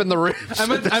knife in the ribs. I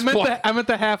meant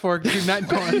the half orc. You're not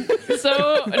going.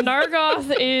 So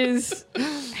Nargoth is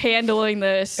handling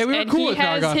this, Hey, we were and cool he with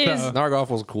has Nargoth, his though. Nargoth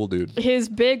was a cool dude. his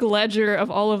big ledger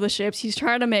of all of the ships. He's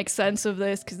trying to make sense of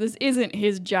this because this isn't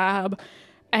his job.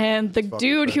 And the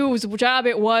dude whose job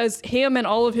it was, him and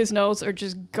all of his notes are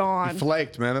just gone.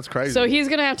 Flaked, man. That's crazy. So he's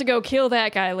gonna have to go kill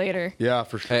that guy later. yeah,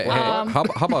 for sure. Hey, how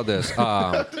about this?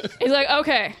 He's like,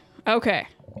 okay,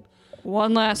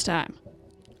 one last time.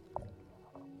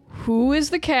 Who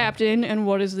is the captain and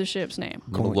what is the ship's name?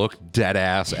 I'm gonna look dead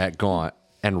ass at Gaunt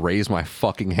and raise my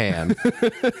fucking hand.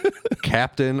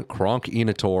 Captain Kronk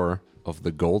Enator of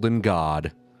the Golden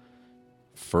God.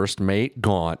 First mate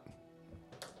Gaunt.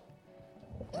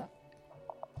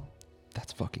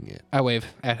 That's fucking it. I wave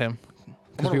at him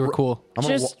because we were cool.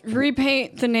 Just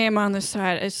repaint the name on the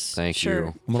side. It's Thank sure.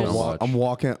 you. I'm gonna Just- walk. I'm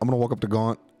gonna walk up to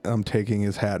Gaunt. And I'm taking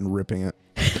his hat and ripping it.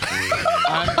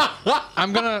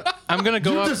 I'm gonna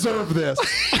go up. deserve this.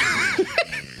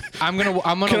 I'm gonna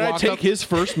Can I walk take up. his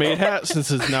first mate hat since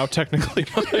it's now technically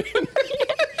mine?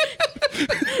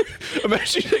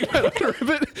 Imagine taking my other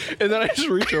ribbon and then I just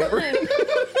reach over.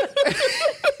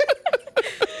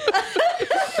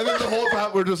 And then the whole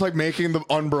time we're just like making the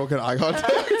unbroken eye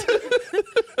contact.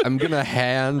 I'm gonna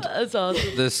hand That's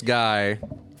awesome. this guy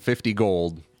 50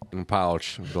 gold in a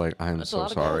pouch. And be like, I'm That's a so lot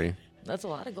of sorry gold. That's a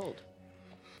lot of gold.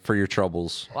 for your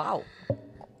troubles. Wow.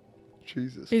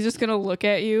 Jesus. He's just gonna look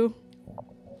at you,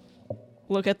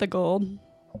 look at the gold,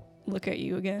 look at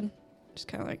you again, just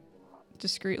kind of like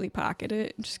discreetly pocket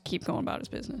it, and just keep going about his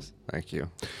business. Thank you.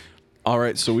 All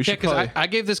right, so we Yeah, should because probably... I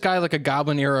gave this guy like a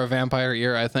goblin ear or a vampire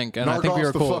ear, I think, and I think we Nargoth's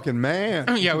were the cool. fucking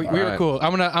man. Yeah, we were Alright. cool.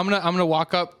 I'm gonna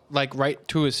walk up like right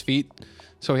to his feet,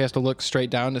 so he has to look straight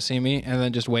down to see me, and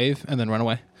then just wave, and then run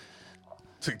away.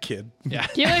 It's a kid. Yeah,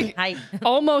 He like Hi.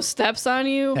 almost steps on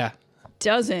you, yeah.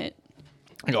 doesn't,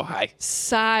 I go hi.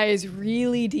 sighs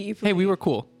really deeply, Hey, we were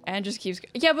cool. and just keeps.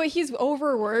 Yeah, but he's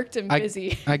overworked and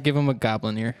busy. I give him a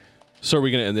goblin ear. So are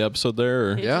we going to end the episode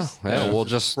there? Or? Yeah, just- we'll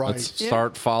just Right. let's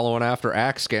start following after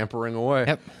Axe scampering away.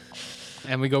 Yep.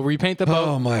 And we go repaint the boat.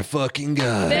 Oh my fucking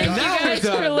god. Thank you guys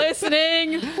for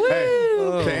listening. Hey,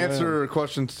 Woo! to answer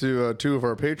questions to two of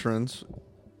our patrons,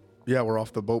 yeah, we're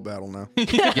off the boat battle now.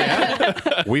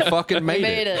 Yeah, we fucking made, We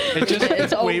made it. We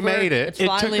It's over. made it. It's It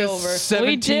took finally us over.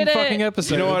 17 did it. fucking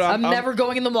episodes. You know what? I'm never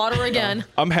going in the water again.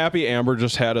 I'm happy Amber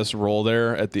just had us roll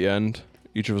there at the end.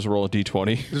 Each of us roll a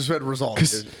d20. Just had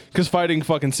results. dude. Because fighting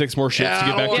fucking 6 more ships to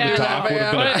get back to Yeah, the top would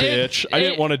have been a man. bitch. I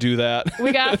didn't want to do that.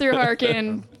 We got through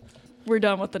Harkin. We're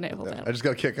done with the naval battle. I just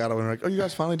got a kick out of it. Like, oh, you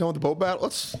guys finally done with the boat battle?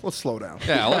 Let's slow down.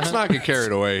 Yeah, let's not get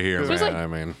carried away here, was man. like- I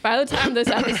mean, By the time this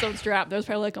episode's dropped, that was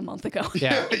probably like a month ago.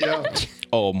 Yeah. Yeah.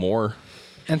 Oh, more.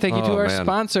 And thank you to Oh, our man.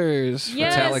 sponsors.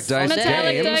 Yes, Metallic Dice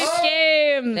Metallic Games. Dice Games.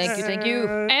 Games. Thank you.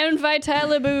 And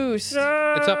Vitaliboost.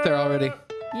 It's up there already.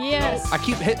 Yes. I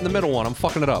keep hitting the middle one. I'm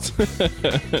fucking it up.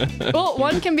 Well,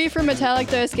 one can be for Metallic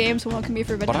Dice Games, one can be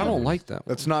for Vitaliboost. But I don't like that.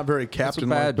 That's not very It's a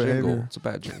captain-like bad jingle. behavior. It's a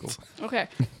bad jingle. Okay.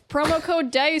 Promo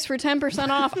code DICE for 10%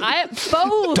 off.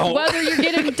 Both, whether you're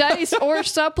getting dice or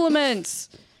supplements.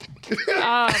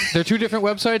 They're two different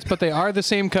websites, but they are the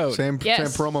same code. Same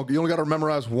Yes. promo. You only got to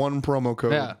memorize one promo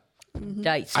code. Yeah.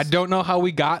 Dice. I don't know how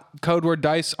we got code word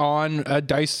dice on a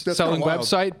dice That's selling kinda wild.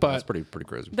 website, That's but pretty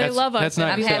crazy. They love us. that's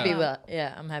nice. I'm Yeah. happy with.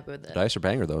 Yeah, I'm happy with that. Dice are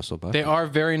banger though, so bad. they are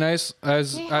very nice.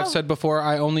 As I've said before,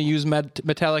 I only use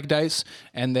metallic dice,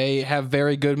 and they have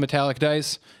very good metallic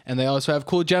dice. And they also have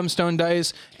cool gemstone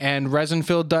dice and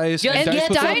resin-filled dice. Just and dice get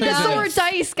with little things in Dinosaur it.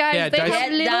 dice, guys. Yeah, they dice- have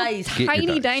Get little dice. Get your tiny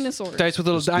dice. dinosaurs. Dice with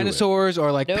little do it. dinosaurs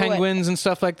or like Do it. penguins and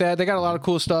stuff like that. They got a lot of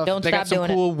cool stuff. Don't they got stop some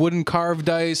doing cool wooden carved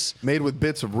dice. Made with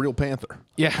bits of real panther.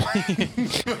 Yeah.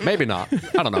 Maybe not.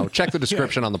 I don't know. Check the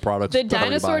description on the product. The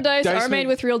dinosaur dice Dice are made made-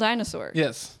 with real dinosaurs.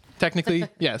 Yes. Technically,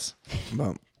 yes.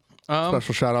 But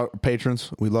special shout out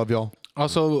patrons. We love y'all.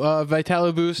 Also,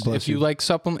 Vitaliboost. Bless If you you. like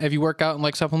if you work out and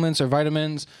like supplements or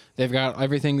vitamins, they've got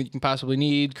everything that you can possibly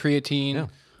need. Creatine,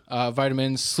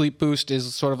 vitamins. Sleep Boost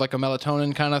is sort of like a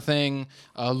melatonin kind of thing.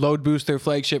 Load Boost, their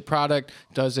flagship product,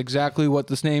 does exactly what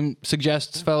this name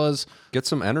suggests, fellas. Get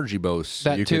some energy boosts.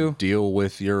 That you too. could deal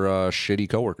with your shitty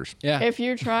coworkers. Yeah. If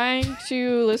you're trying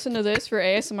to listen to this for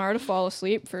ASMR to fall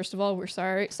asleep, first of all, we're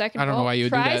sorry. Second I of don't know all, why you would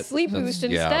do try that. Sleep Boost yeah,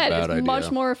 instead. bad It's idea.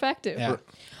 much more effective. Yeah.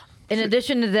 In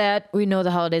addition to that, we know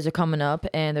the holidays are coming up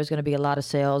and there's going to be a lot of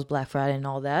sales, Black Friday and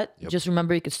all that. Just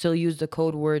remember you can still use the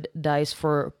code word DICE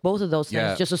for both of those things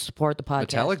Yeah. just to support the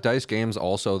podcast. Metallic Dice Games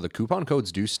also, the coupon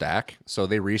codes do stack. So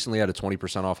they recently had a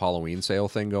 20% off Halloween sale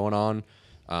thing going on.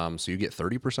 So you get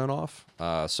 30% off.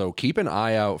 So keep an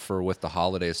eye out for with the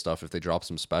holiday stuff if they drop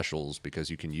some specials because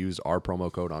you can use our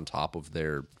promo code on top of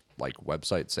their like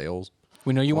website sales.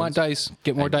 We know you want dice.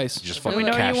 Get more dice. Just And fucking we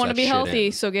know cash you want to that be shit healthy,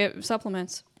 in. so get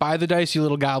supplements. Buy the dice, you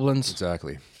little goblins.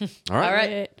 Exactly. All right. All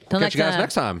right. Till Catch you guys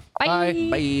next time. Bye.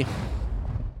 Bye.